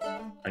 So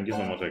thank you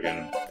so much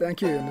again.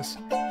 Thank you, Yunus.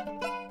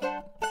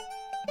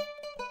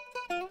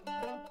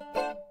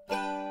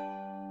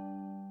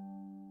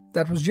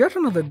 That was yet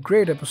another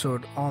great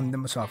episode on the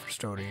Musafir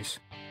Stories.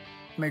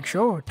 Make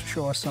sure to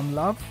show us some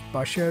love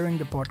by sharing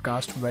the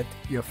podcast with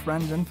your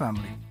friends and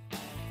family.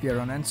 We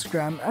are on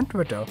Instagram and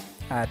Twitter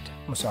at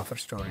Musafir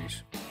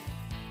Stories.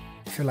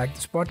 If you like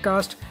this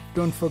podcast,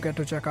 don't forget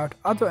to check out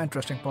other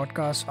interesting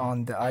podcasts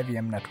on the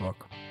IVM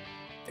network.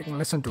 You can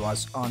listen to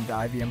us on the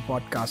IVM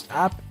podcast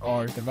app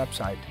or the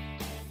website.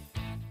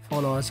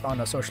 follow us on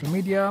our social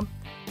media.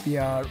 We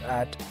are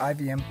at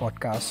IVM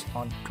Podcasts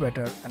on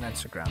Twitter and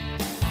Instagram.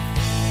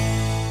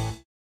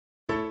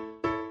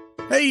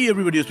 Hey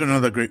everybody, it's been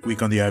another great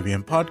week on the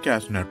IVM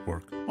Podcast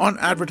Network. On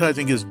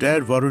Advertising is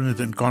Dead, Varun is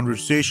in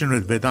conversation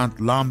with Vedant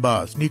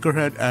Lamba,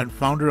 sneakerhead and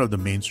founder of the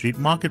Main Street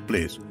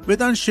Marketplace.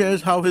 Vedant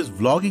shares how his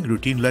vlogging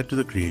routine led to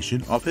the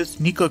creation of his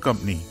sneaker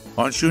company.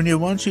 On Shunya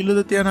One,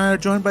 Sheila Datya and I are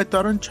joined by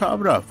Taran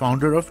Chabra,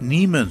 founder of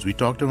Neiman's. We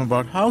talked to him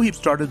about how he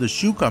started the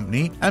shoe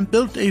company and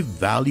built a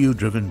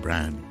value-driven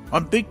brand.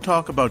 On Big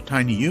Talk about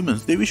tiny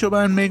humans, Devi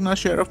Shobha and Meghna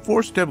share a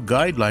 4-step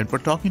guideline for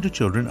talking to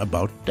children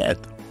about death.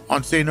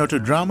 On Say No to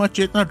Drama,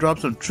 Chetna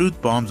drops some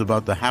truth bombs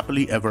about the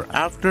happily ever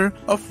after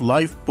of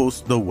life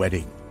post the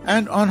wedding.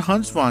 And on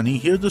Hanswani,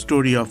 hear the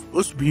story of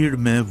Us Bheed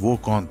Mein Wo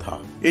Kaun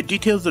Tha. It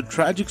details the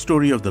tragic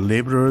story of the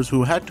laborers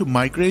who had to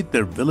migrate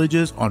their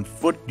villages on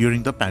foot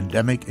during the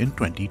pandemic in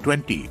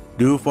 2020.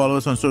 Do follow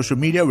us on social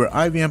media. We're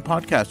IVM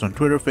Podcast on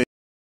Twitter, Facebook,